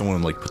somewhere and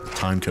someone like put the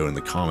time code in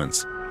the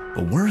comments.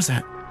 But where is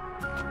that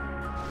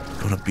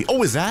gonna be?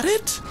 Oh, is that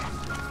it?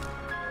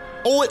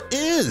 Oh, it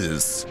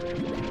is.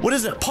 What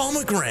is it?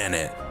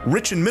 Pomegranate.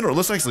 Rich in minerals.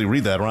 Let's actually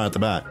read that right at the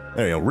bat.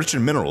 There you go. Rich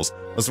in minerals.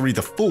 Let's read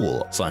the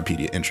full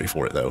Slimepedia entry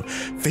for it, though.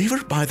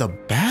 Favored by the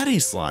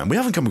baddie slime. We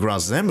haven't come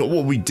across them.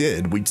 Well, we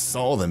did. We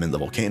saw them in the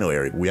volcano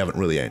area, but we haven't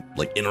really,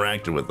 like,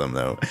 interacted with them,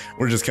 though.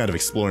 We're just kind of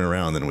exploring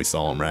around, and we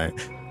saw them, right?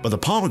 But the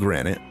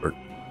pomegranate, or,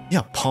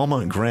 yeah,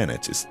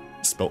 pomegranate is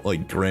spelled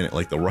like granite,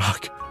 like the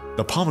rock.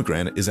 The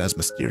pomegranate is as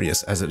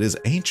mysterious as it is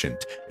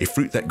ancient, a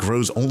fruit that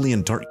grows only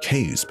in dark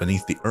caves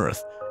beneath the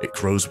earth. It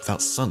grows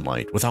without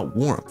sunlight, without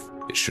warmth.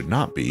 It should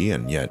not be,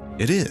 and yet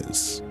it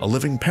is. A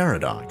living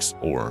paradox,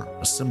 or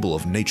a symbol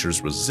of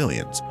nature's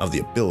resilience, of the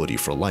ability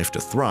for life to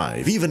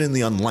thrive, even in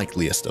the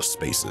unlikeliest of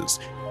spaces.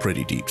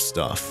 Pretty deep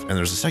stuff. And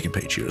there's a second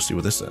page here, see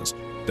what this says.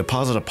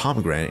 Deposit a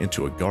pomegranate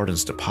into a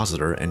garden's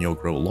depositor, and you'll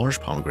grow a large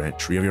pomegranate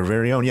tree of your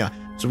very own. Yeah,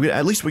 so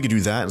at least we could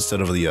do that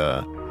instead of the,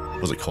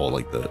 what's it called,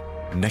 like the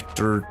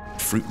nectar,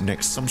 fruit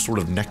nectar, some sort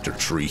of nectar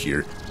tree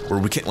here, where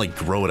we can't like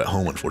grow it at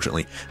home,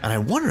 unfortunately. And I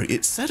wonder,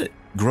 it said it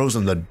grows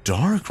in the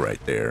dark right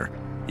there.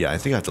 Yeah, I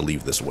think I have to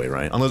leave this way,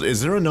 right? Unless,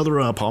 is there another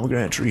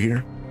pomegranate tree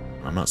here?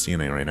 I'm not seeing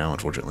any right now,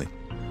 unfortunately.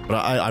 But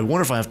I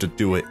wonder if I have to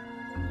do it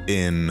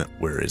in,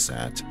 where is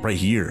that? Right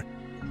here.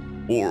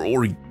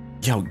 Or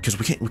Yeah, because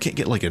we can't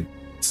get like a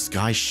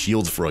sky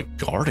shield for a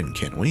garden,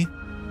 can we?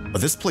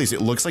 But this place,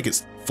 it looks like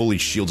it's fully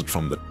shielded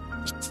from the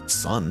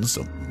sun,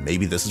 so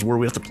maybe this is where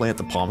we have to plant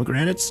the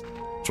pomegranates?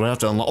 So I have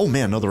to unlock, oh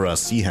man, another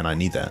sea hen, I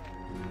need that.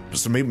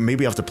 So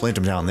maybe I have to plant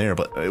them down there,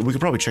 but we could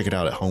probably check it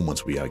out at home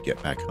once we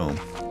get back home.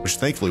 Which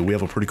thankfully we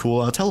have a pretty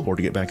cool teleport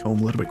to get back home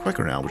a little bit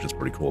quicker now, which is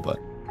pretty cool. But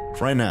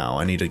for right now,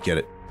 I need to get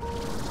it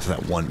to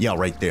that one, yeah,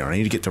 right there. I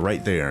need to get to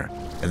right there,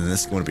 and then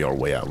this is going to be our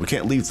way out. We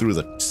can't leave through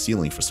the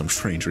ceiling for some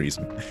strange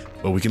reason,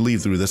 but we can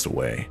leave through this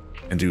way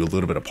and do a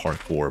little bit of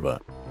parkour,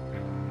 but...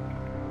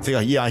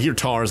 Yeah, I hear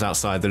tars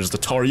outside. There's the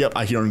tar. Yep,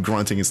 I hear him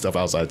grunting and stuff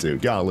outside too.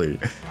 Golly.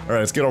 All right,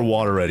 let's get our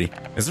water ready.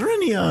 Is there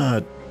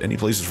any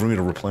places for me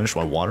to replenish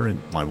my water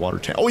in my water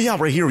tank? Oh yeah,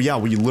 right here. Yeah,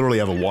 we literally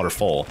have a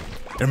waterfall.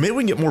 And maybe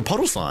we can get more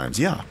puddle slimes.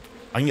 Yeah,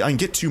 I can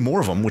get 2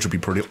 more of them, which would be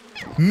pretty.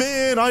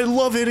 Man, I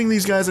love hitting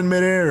these guys in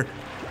midair.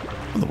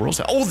 What in the world's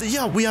that? Oh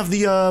yeah, we have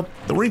the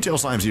ringtail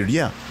slimes here.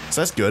 Yeah,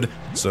 so that's good.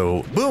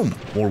 So boom,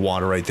 more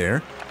water right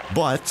there.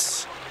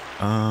 But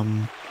we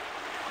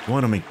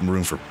want to make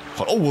room for.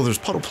 Oh, well, there's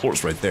puddle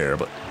plorts right there,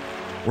 but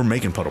we're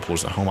making puddle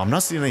plorts at home. I'm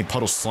not seeing any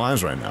puddle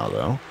slimes right now,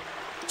 though.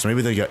 So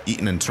maybe they got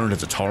eaten and turned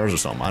into tars or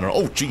something. I don't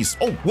know. Oh, jeez.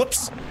 Oh,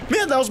 whoops.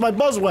 Man, that was my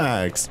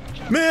buzzwags.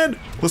 Man,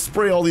 let's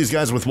spray all these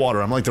guys with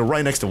water. I'm like, they're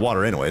right next to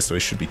water anyway, so they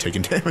should be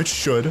taking damage.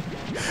 Should.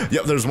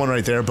 Yep, there's one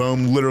right there.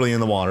 Boom, literally in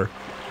the water.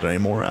 Are there any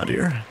more around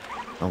here?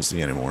 I don't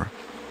see any more.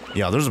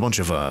 Yeah, there's a bunch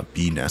of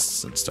bee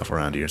nests and stuff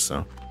around here,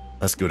 so...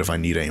 That's good if I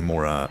need any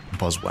more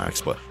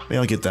buzzwax, but maybe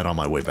I'll get that on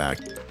my way back.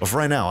 But for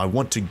right now, I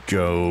want to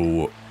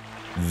go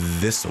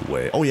this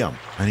way. Oh yeah,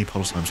 any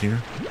puddle slimes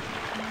here?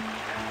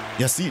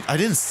 Yeah, see, I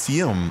didn't see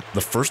them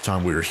the first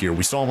time we were here.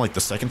 We saw them like the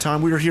second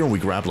time we were here, and we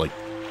grabbed like,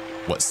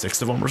 what,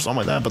 6 of them or something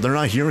like that? But they're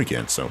not here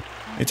again, so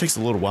it takes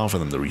a little while for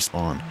them to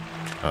respawn.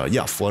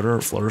 Yeah, flutter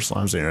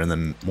slimes there, and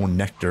then more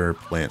nectar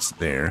plants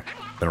there.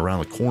 Then around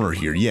the corner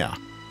here, yeah.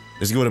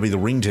 This is going to be the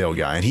ringtail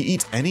guy, and he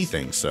eats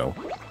anything, so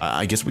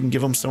I guess we can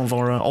give him some of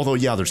our... although,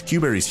 yeah, there's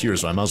Q-berries here,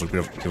 so I might as well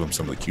give him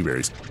some of the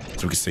Q-berries,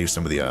 so we can save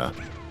some of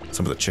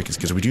the chickens,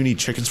 because we do need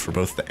chickens for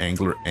both the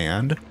angler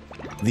and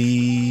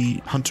the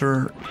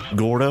hunter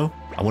Gordo.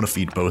 I want to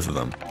feed both of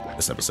them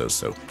this episode,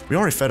 so we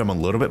already fed them a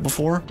little bit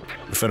before.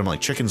 We fed them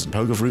like chickens and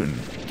pogo fruit,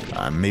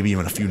 and maybe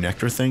even a few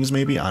nectar things,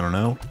 maybe, I don't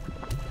know.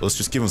 But let's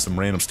just give him some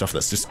random stuff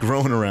that's just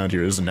growing around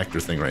here. There's a nectar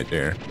thing right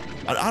there.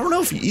 I don't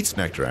know if he eats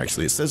nectar,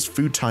 actually. It says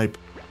food type...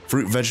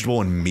 fruit,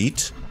 vegetable, and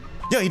meat?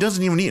 Yeah, he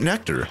doesn't even eat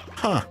nectar.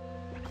 Huh.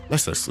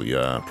 That's actually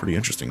pretty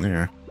interesting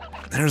there.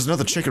 There's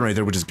another chicken right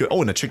there, which is good.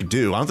 Oh, and a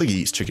chickadoo. I don't think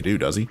he eats chickadoo,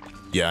 does he?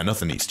 Yeah,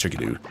 nothing eats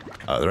chickadoo.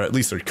 At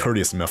least they're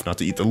courteous enough not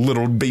to eat the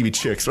little baby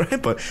chicks,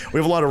 right? But we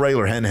have a lot of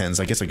regular hens.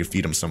 I guess I could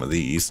feed him some of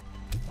these.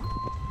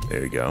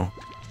 There you go.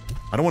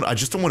 I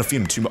just don't want to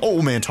feed him too much.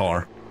 Oh, man,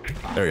 tar.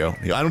 There you go.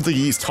 Yeah, I don't think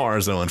he eats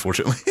tars, though,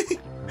 unfortunately.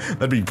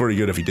 That'd be pretty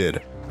good if he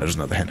did. There's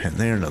another hen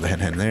there, another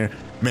hen there.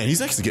 Man,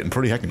 he's actually getting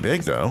pretty heckin'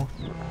 big, though.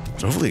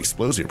 So hopefully he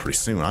explodes here pretty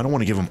soon. I don't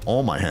want to give him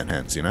all my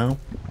hens, you know?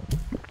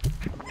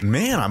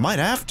 Man, I might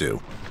have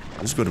to.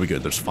 This is going to be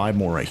good. There's 5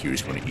 more right here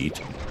he's going to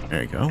eat.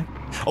 There you go.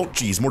 Oh,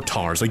 geez, more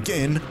tars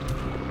again.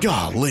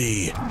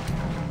 Golly.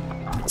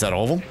 Is that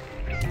all of them?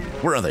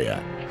 Where are they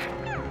at?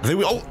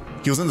 Oh,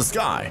 he was in the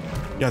sky.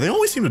 Yeah, they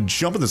always seem to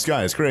jump in the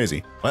sky. It's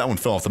crazy. Well, that one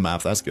fell off the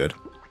map. That's good.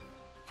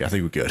 Yeah, I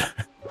think we're good.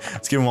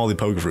 Let's give them all the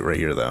poker fruit right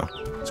here, though.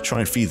 Let's try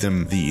and feed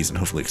them these and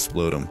hopefully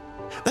explode them.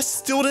 That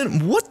still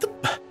didn't... What the...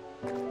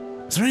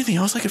 Is there anything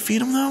else I could feed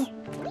them, though?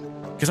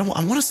 Because I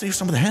want to save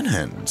some of the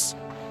hens.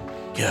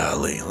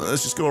 Golly.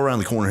 Let's just go around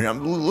the corner here.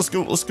 Let's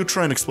go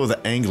try and explode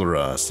the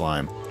angler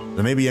slime.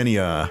 There may be any...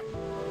 I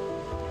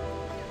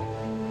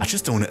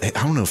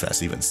don't know if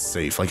that's even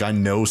safe. Like, I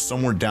know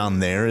somewhere down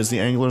there is the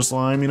angler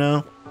slime, you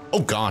know? Oh,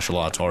 gosh, a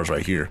lot of tars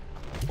right here.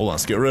 Hold on,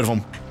 let's get rid of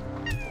them.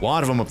 A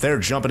lot of them up there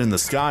jumping in the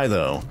sky,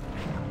 though.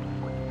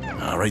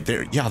 Right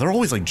there. Yeah, they're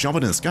always, like,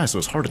 jumping in the sky, so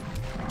it's hard to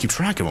keep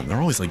track of them. They're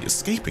always, like,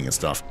 escaping and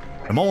stuff.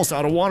 I'm almost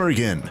out of water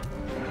again.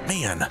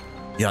 Man.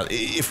 Yeah,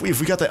 if we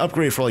got the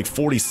upgrade for, like,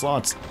 40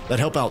 slots, that'd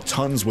help out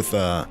tons with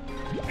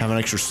having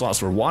extra slots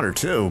for water,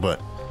 too,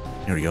 but...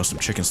 Here we go, some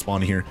chicken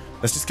spawning here.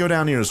 Let's just go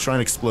down here. Let's try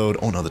and explode.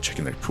 Oh, no, the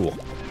chicken there. Cool.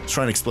 Let's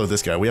try and explode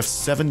this guy. We have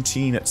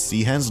 17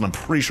 sea hens, and I'm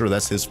pretty sure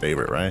that's his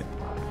favorite, right?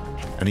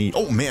 And he...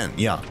 Oh, man,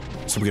 yeah.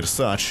 So we get a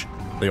such.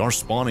 They are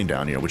spawning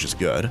down here, which is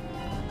good.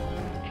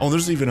 Oh,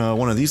 there's even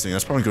one of these things.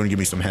 That's probably going to give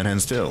me some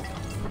hens, too.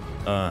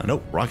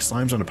 Nope. Rock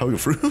slimes on a pogo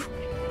fruit.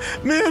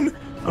 Man,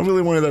 I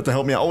really wanted that to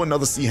help me out. Oh,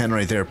 another sea hen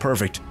right there.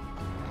 Perfect.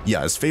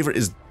 Yeah, his favorite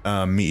is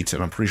meat,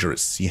 and I'm pretty sure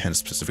it's sea hen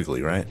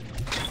specifically, right?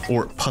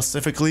 Or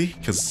pacifically,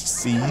 because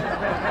sea.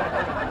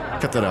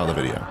 Cut that out of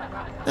the video.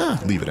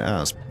 Leave it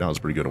as. That was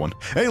a pretty good one.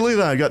 Hey, look at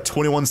that. I got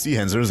 21 sea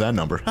hens. There's that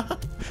number.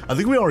 I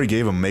think we already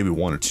gave him maybe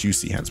 1 or 2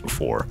 sea hens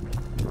before.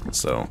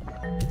 So,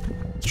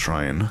 let's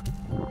try and...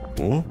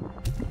 Oh.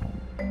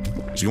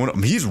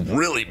 He's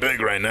really big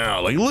right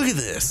now. Like, look at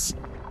this.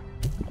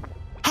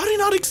 How did he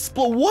not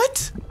explode?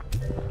 What?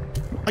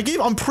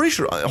 I'm pretty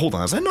sure. Hold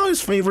on. Is that not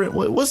his favorite?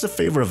 What's the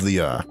favorite of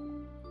the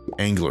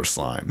angler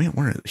slime?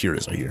 Man, here it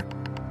is right here.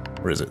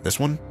 Where is it? This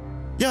one?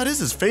 Yeah, it is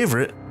his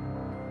favorite.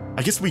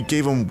 I guess we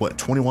gave him, what,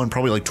 21?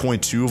 Probably like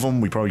 22 of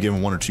them. We probably gave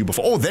him 1 or 2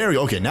 before. Oh, there we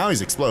go. Okay, now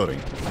he's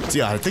exploding. So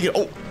yeah, I think it,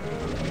 oh.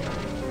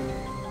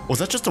 Was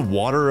that just a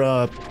water,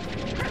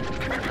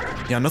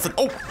 yeah, nothing.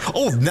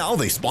 Oh, now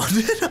they spawned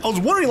it. I was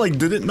wondering, like,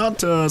 did it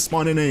not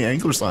spawn in any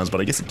angler slimes, but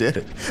I guess it did.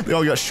 They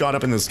all got shot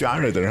up in the sky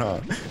right there,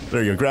 huh?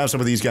 There you go. Grab some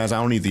of these guys. I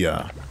don't need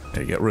the,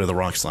 there, get rid of the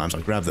rock slimes.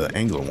 I'll grab the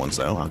angler ones,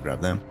 though. I'll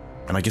grab them.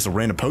 And I guess a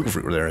random poker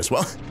fruit were there as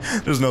well.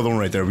 There's another one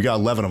right there. We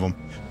got 11 of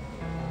them.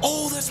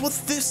 Oh, that's what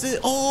this is.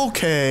 Oh,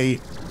 okay.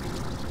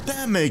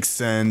 That makes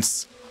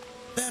sense.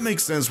 That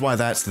makes sense why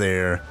that's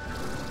there.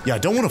 Yeah, I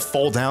don't want to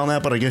fall down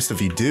that, but I guess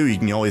if you do, you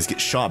can always get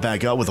shot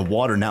back up with the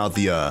water. Now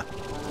the,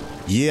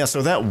 yeah,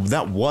 so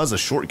that was a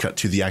shortcut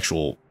to the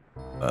actual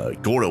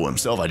Gordo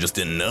himself. I just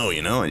didn't know,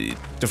 you know? I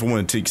definitely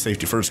want to take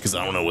safety first because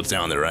I don't know what's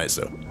down there, right?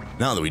 So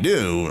now that we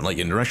do, like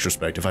in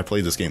retrospect, if I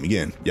play this game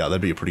again, yeah,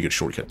 that'd be a pretty good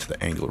shortcut to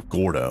the angler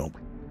Gordo.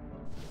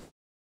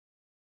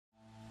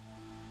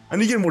 I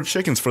need to get more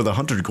chickens for the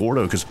hunter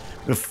Gordo because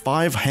we have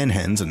 5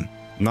 hens and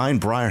 9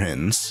 briar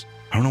hens.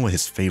 I don't know what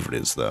his favorite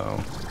is though.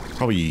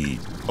 Probably,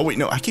 oh wait,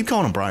 no, I keep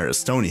calling him briar, a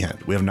stony hen.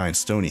 We have 9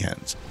 stony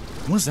hens.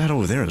 What's that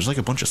over there? There's like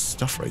a bunch of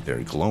stuff right there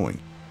glowing.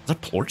 Is that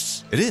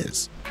plorts? It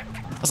is.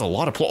 That's a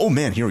lot of plorts. Oh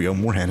man, here we go.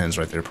 More hens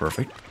right there.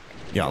 Perfect.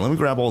 Yeah, let me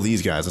grab all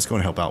these guys. Let's go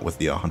and help out with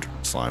the hunter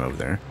slime over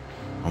there.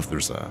 I don't know if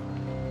there's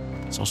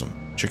saw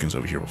some chickens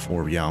over here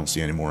before, but yeah, I don't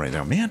see any more right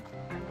now. Man,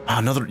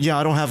 another, yeah,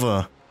 I don't have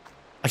a,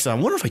 actually,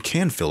 I wonder if I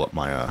can fill up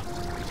my,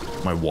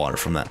 my water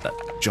from that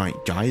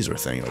giant geyser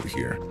thing over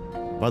here.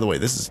 By the way,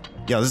 this is,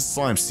 yeah, this is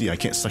slime C. I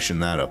can't suction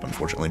that up,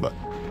 unfortunately, but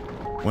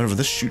whenever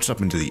this shoots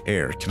up into the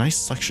air, can I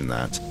suction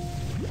that?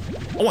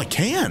 Oh, I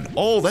can!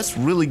 Oh, that's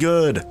really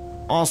good!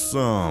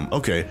 Awesome!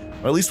 Okay,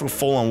 or at least we're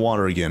full on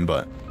water again,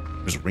 but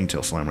there's a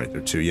ringtail slime right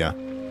there too, yeah.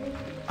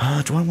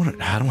 Do I want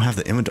to, I don't have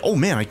the inventory. Oh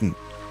man, I can,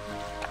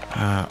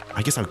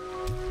 I guess I'll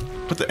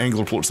put the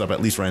angler plorts up at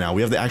least right now.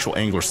 We have the actual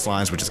angler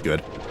slimes, which is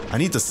good. I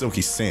need the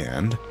silky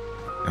sand.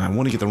 And I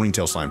want to get the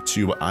ringtail slime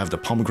too, but I have the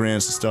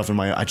pomegranates and stuff in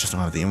my, I just don't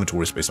have the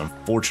inventory space,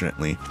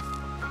 unfortunately.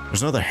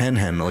 There's another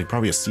hen, like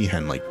probably a sea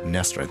hen, like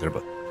nest right there,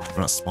 but we're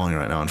not spawning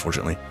right now,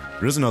 unfortunately.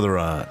 There is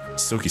another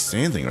silky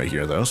sand thing right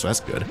here though, so that's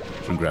good.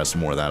 We can grab some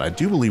more of that. I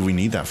do believe we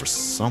need that for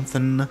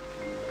something. I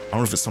don't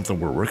know if it's something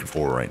we're working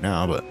for right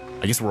now, but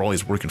I guess we're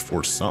always working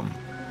for something.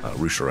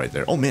 Rooster right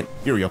there. Oh man,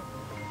 here we go.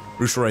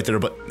 Rooster right there,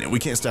 but we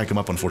can't stack them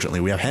up, unfortunately.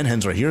 We have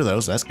hens right here though,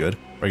 so that's good.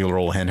 Regular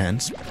old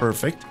hens.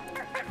 Perfect.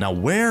 Now,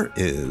 where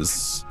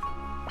is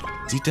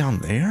he down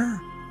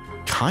there?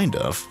 Kind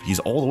of. He's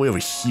all the way over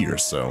here,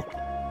 so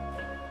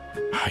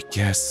I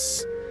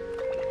guess.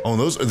 Oh,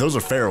 those are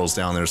pharaohs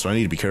down there, so I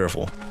need to be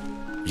careful.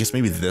 I guess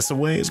maybe this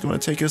away is going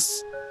to take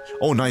us.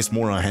 Oh, nice,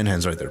 more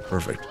hens right there.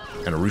 Perfect.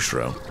 And a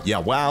roostro. Yeah,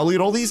 wow, look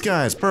at all these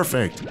guys.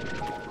 Perfect.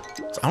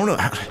 So, I don't know.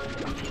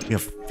 We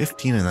have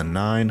 15 and then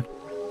 9.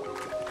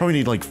 Probably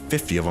need like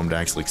 50 of them to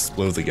actually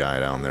explode the guy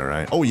down there,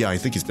 right? Oh, yeah, I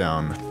think he's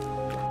down.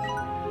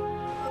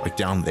 Like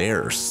down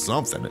there or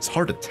something. It's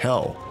hard to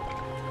tell.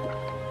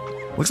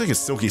 Looks like a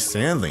silky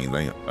sand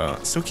thing.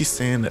 Silky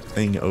sand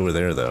thing over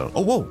there, though.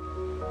 Oh, whoa.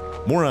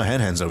 More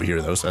hens over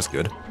here, though, so that's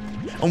good.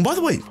 Oh, and by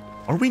the way,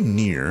 are we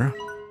near?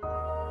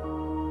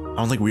 I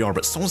don't think we are,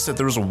 but someone said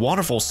there was a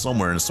waterfall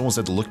somewhere, and someone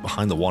said to look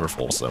behind the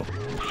waterfall, so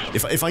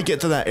if I get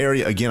to that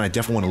area again, I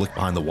definitely want to look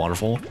behind the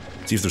waterfall,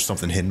 see if there's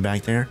something hidden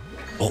back there.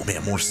 Oh,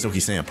 man, more silky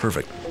sand.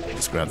 Perfect.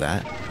 Let's grab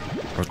that.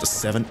 We're at the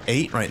 7,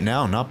 8 right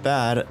now. Not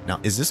bad. Now,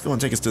 is this going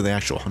to take us to the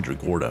actual Hunter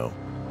Gordo?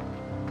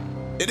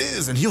 It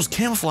is, and he was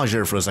camouflage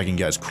there for a second,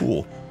 guys.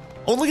 Cool.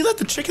 Oh, look at that.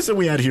 The chickens that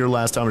we had here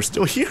last time are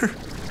still here.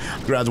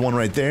 Grabbed one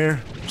right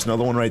there. There's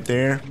another one right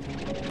there.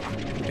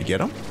 Did I get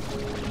him?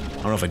 I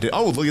don't know if I did.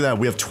 Oh, look at that.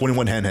 We have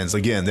 21 hens.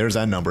 Again, there's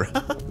that number.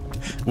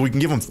 We can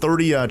give them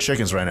 30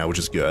 chickens right now, which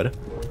is good.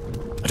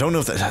 I don't know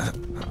if that...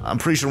 I'm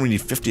pretty sure we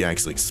need 50 to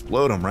actually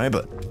explode them, right?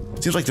 But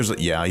it seems like there's a...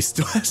 Yeah, he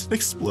still hasn't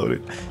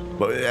exploded.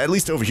 But at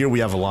least over here, we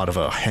have a lot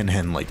of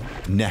hen, like,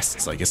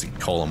 nests, I guess you can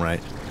call them, right?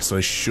 So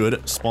they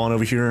should spawn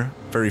over here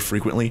very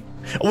frequently.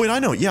 Oh, wait, I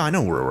know. Yeah, I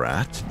know where we're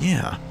at.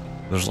 Yeah.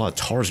 There's a lot of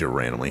tars here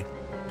randomly.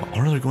 But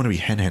are there going to be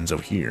hens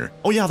over here?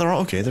 Oh, yeah, there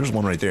are. Okay, there's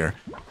one right there.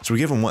 So we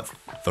give them, what,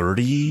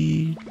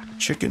 30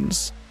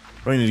 chickens?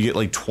 Probably need to get,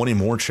 like, 20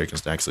 more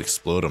chickens to actually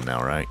explode them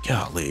now, right?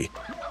 Golly.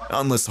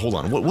 Unless, hold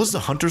on. What was the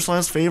hunter's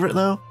last favorite,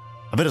 though?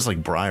 I bet it's,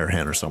 like, briar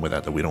hen or something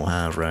like that we don't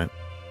have, right?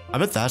 I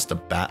bet that's the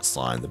bat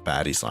slime, the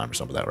baddie slime or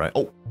something like that, right?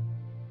 Oh,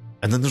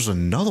 and then there's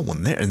another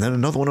one there, and then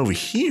another one over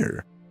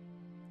here.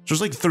 So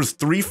there's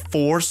 3,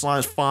 4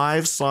 slimes,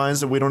 5 slimes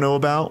that we don't know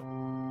about.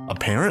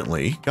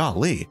 Apparently,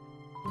 golly.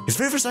 His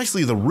favorite's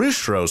actually the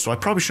roostros, so I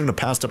probably shouldn't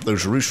have passed up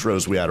those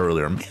roostros we had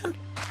earlier, man.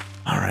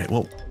 All right,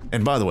 well,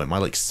 and by the way, my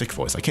like sick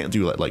voice, I can't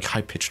do like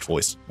high-pitched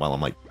voice while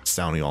I'm like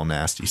sounding all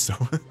nasty, so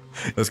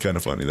that's kind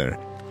of funny there.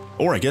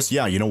 Or I guess,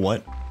 yeah, you know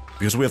what?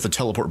 Because we have to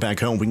teleport back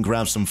home, we can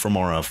grab some from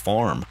our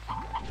farm.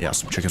 Yeah,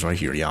 some chickens right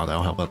here. Yeah,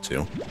 that'll help out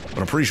too. But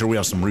I'm pretty sure we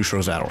have some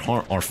roostros at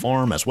our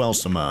farm as well.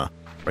 Some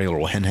regular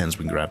old hens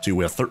we can grab too.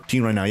 We have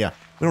 13 right now. Yeah,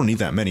 We don't need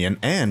that many.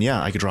 And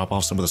yeah, I could drop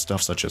off some of the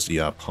stuff such as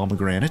the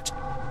pomegranate,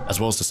 as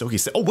well as the silky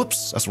sand. Oh,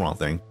 whoops, that's the wrong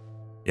thing.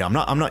 Yeah,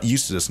 I'm not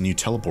used to this new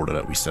teleporter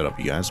that we set up,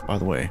 you guys, by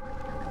the way.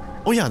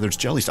 Oh yeah, there's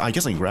jellystone. I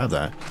guess I can grab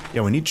that.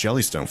 Yeah, we need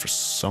jellystone for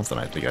something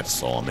I think I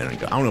saw a minute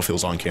ago. I don't know if it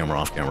was on camera,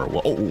 off camera.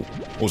 Well, oh,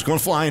 it's going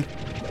flying.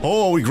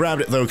 Oh, we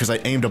grabbed it though, because I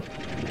aimed up.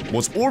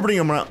 Was orbiting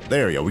him around.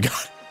 There you go, we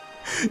got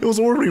it. It was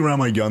orbiting around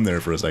my gun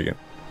there for a second.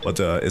 But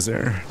is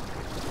there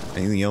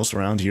anything else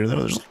around here though?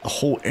 There's like a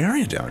whole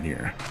area down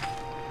here.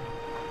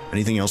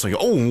 Anything else like,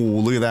 oh,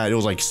 look at that. It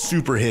was like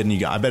super hidden.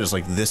 I bet it's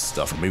like this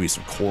stuff or maybe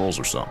some corals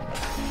or something.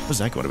 What's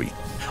that going to be?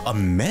 A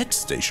med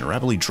station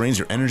rapidly drains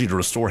your energy to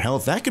restore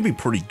health. That could be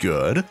pretty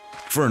good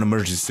for an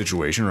emergency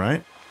situation,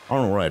 right? I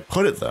don't know where I'd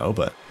put it though,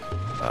 but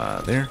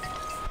there.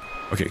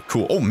 Okay,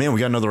 cool. Oh man, we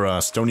got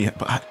another stony.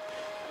 But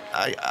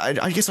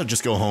I guess I'll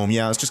just go home.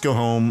 Yeah, let's just go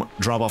home,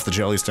 drop off the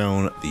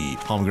jellystone, the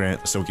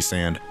pomegranate, the silky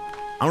sand.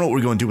 I don't know what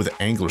we're going to do with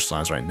the angler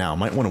slimes right now.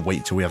 Might want to wait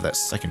until we have that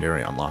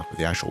secondary unlocked with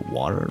the actual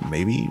water,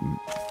 maybe.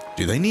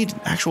 Do they need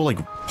actual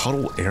like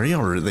puddle area,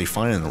 or are they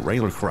fine in the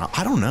regular corral?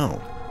 I don't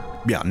know.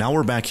 Yeah, now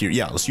we're back here.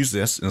 Yeah, let's use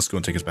this, and let's go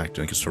and take us back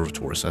to the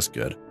conservatory, so that's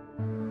good.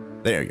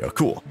 There you go,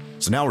 cool.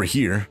 So now we're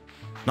here.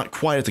 Not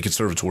quite at the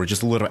conservatory,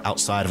 just a little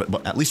outside of it,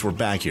 but at least we're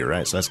back here,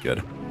 right? So that's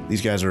good.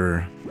 These guys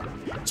are...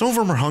 Some of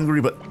them are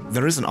hungry, but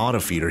there is an auto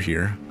feeder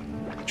here.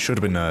 Should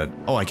have been,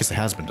 oh, I guess it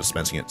has been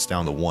dispensing it. It's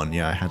down to 1.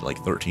 Yeah, I had like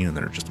 13 in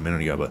there just a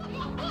minute ago, but...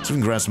 So we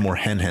can grab some more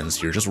hens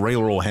here. Just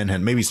regular old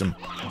hen. Maybe some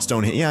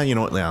stone hen. Yeah, you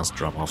know what? Yeah, let's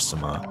drop off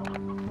some,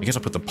 I guess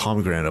I'll put the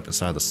pomegranate up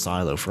inside the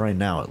silo for right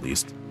now, at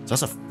least. So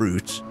that's a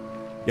fruit.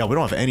 Yeah, we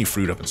don't have any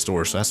fruit up in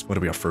store, so that's going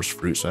to be our first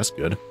fruit, so that's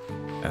good.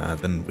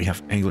 Then we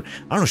have angler.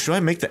 I don't know, should I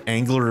make the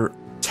angler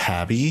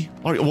tabby?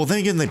 Well, then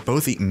again, they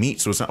both eat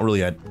meat, so it's not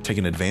really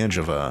taking advantage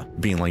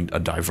of being like a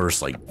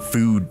diverse like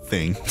food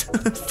thing.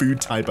 Food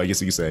type, I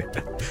guess you could say.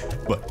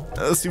 But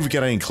let's see if we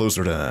get any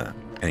closer to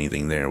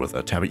anything there with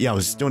a tabby. Yeah,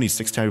 we still need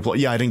 6 tabby plores.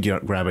 Yeah, I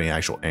didn't grab any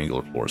actual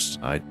angler plores.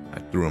 I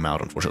threw them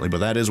out, unfortunately, but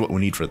that is what we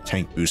need for the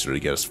tank booster to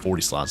get us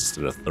 40 slots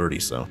instead of 30,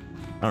 so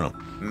I don't know.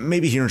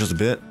 Maybe here in just a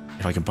bit,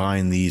 if I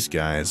combine these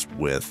guys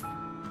with,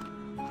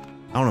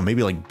 I don't know,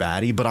 maybe like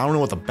Batty, but I don't know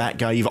what the bat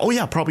guy even, oh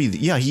yeah, probably,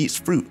 yeah, he eats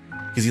fruit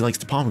because he likes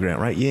the pomegranate,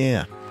 right?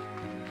 Yeah.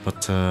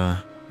 But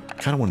I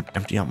kind of want to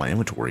empty out my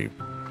inventory.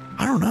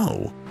 I don't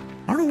know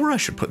where I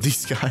should put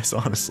these guys,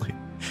 honestly.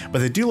 But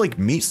they do like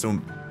meat, so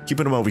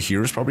keeping them over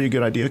here is probably a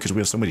good idea because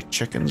we have so many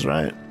chickens,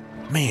 right?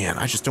 Man,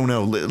 I just don't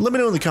know. Let me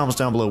know in the comments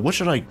down below, what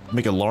should I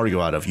make a largo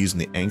out of using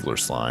the angler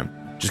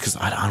slime? Just because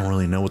I don't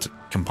really know what to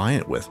combine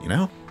it with, you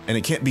know? And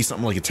it can't be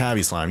something like a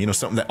tabby slime, you know,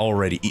 something that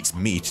already eats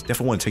meat.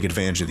 Definitely want to take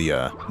advantage of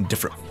the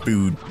different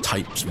food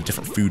types,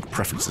 different food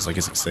preferences, I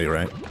guess you could say,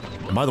 right?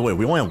 And by the way,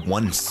 we only have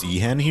 1 sea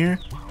hen here.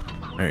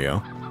 There you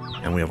go.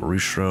 And we have a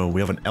roostro.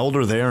 We have an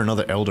elder there,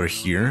 another elder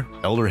here.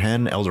 Elder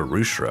hen, elder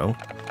roostro.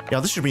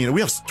 Yeah, this should be,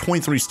 we have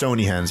 23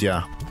 stony hens,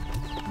 yeah.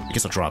 I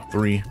guess I'll drop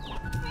 3.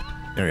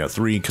 There we go,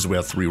 3, because we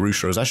have 3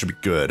 roostros. That should be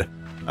good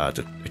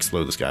to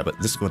explode this guy, but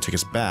this is going to take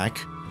us back.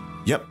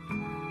 Yep,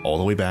 all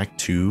the way back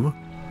to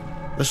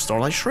the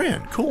Starlight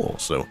Strand. Cool.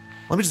 So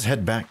let me just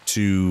head back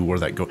to where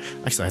that go.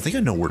 Actually, I think I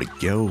know where to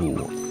go.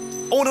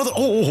 Oh, another.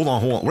 Oh, hold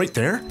on. Right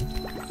there.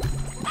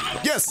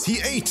 Yes, he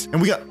ate,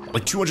 and we got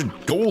like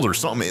 200 gold or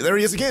something. There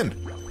he is again.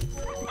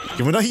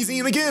 He's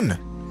eating again.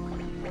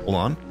 Hold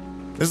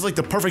on. This is like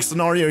the perfect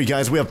scenario, you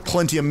guys. We have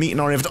plenty of meat in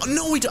our inventory.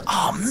 No, we don't.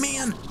 Oh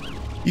man,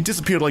 he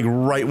disappeared like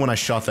right when I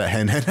shot that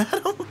hen at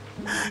him.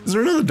 Is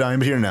there another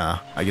diamond here? Nah,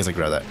 I guess I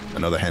grab that.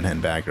 Another hen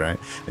back, right?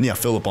 And yeah,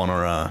 fill up on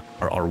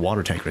our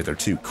water tank right there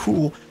too.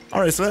 Cool. All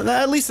right, so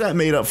at least that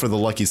made up for the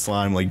lucky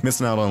slime, like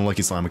missing out on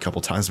lucky slime a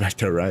couple times back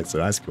there, right? So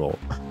that's cool.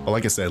 But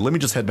like I said, let me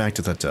just head back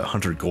to that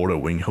Hunter Gordo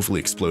wing. Hopefully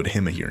explode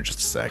him in here in just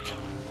a sec.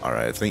 All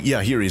right, I think,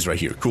 yeah, here he's right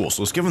here. Cool,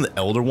 so let's give him the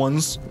elder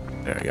ones.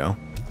 There you go.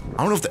 I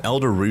don't know if the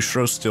elder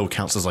roostro still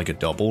counts as like a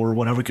double or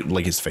whatever,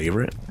 like his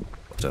favorite.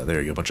 But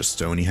there you go, a bunch of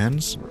stony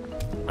hens.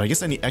 I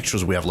guess any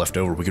extras we have left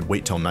over, we could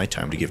wait till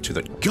nighttime to give to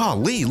the...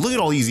 Golly, look at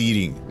all he's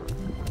eating.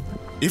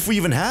 If we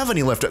even have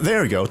any left...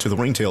 There we go, to the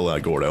ringtail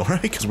Gordo,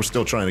 right? Because we're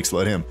still trying to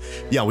explode him.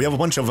 Yeah, we have a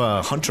bunch of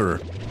Hunter...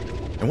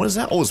 And what is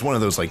that? Oh, it's one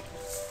of those, like...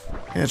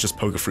 Yeah, it's just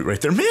poker fruit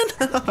right there. Man,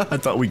 I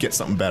thought we'd get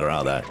something better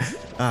out of that.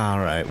 All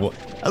right, well,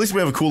 at least we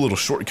have a cool little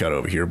shortcut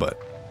over here,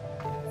 but...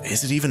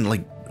 Is it even,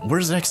 like... Where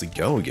does it actually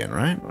go again,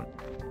 right?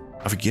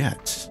 I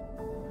forget.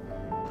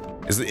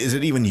 Is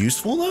it even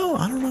useful, though?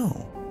 I don't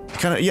know.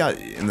 Kind of, yeah,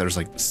 and there's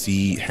like the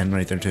sea hen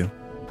right there too.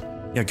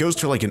 Yeah, it goes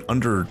to like an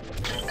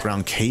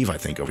underground cave, I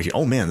think, over here.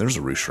 Oh man, there's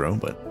a roostro,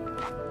 but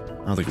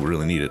I don't think we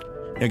really need it.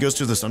 Yeah, it goes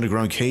to this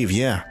underground cave,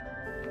 yeah.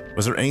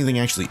 Was there anything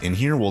actually in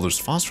here? Well, there's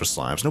phosphorus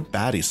slimes. No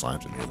baddie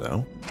slimes in here,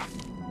 though.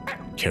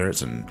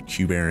 Carrots and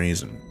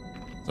Q-berries, and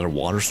is that a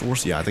water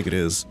source? Yeah, I think it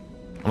is.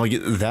 I'm like,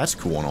 that's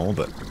cool and all,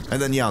 but...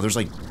 And then, yeah, there's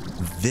like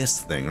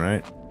this thing,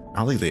 right?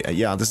 I don't think they...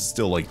 Yeah, this is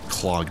still like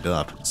clogged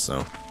up,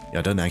 so... Yeah,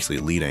 it doesn't actually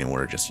lead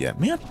anywhere just yet.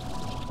 Man.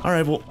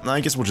 Alright, well,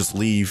 I guess we'll just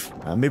leave.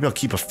 Maybe I'll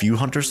keep a few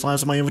hunter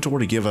slimes in my inventory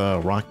to give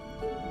rock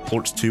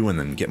plorts to and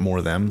then get more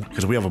of them.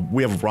 Because we have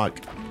a rock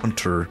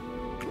hunter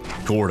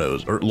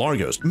Gordos, or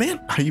Largos. Man,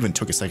 I even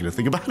took a second to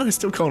think about it. I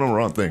still called them the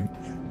wrong thing.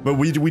 But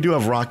we do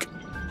have Rock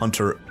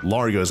Hunter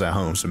Largos at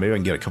home, so maybe I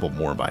can get a couple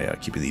more by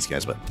keeping these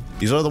guys. But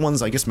these are the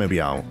ones, I guess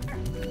maybe I'll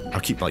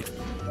keep like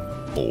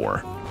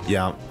 4.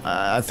 Yeah,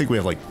 I think we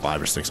have like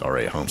 5 or 6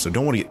 already at home, so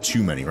don't want to get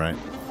too many, right?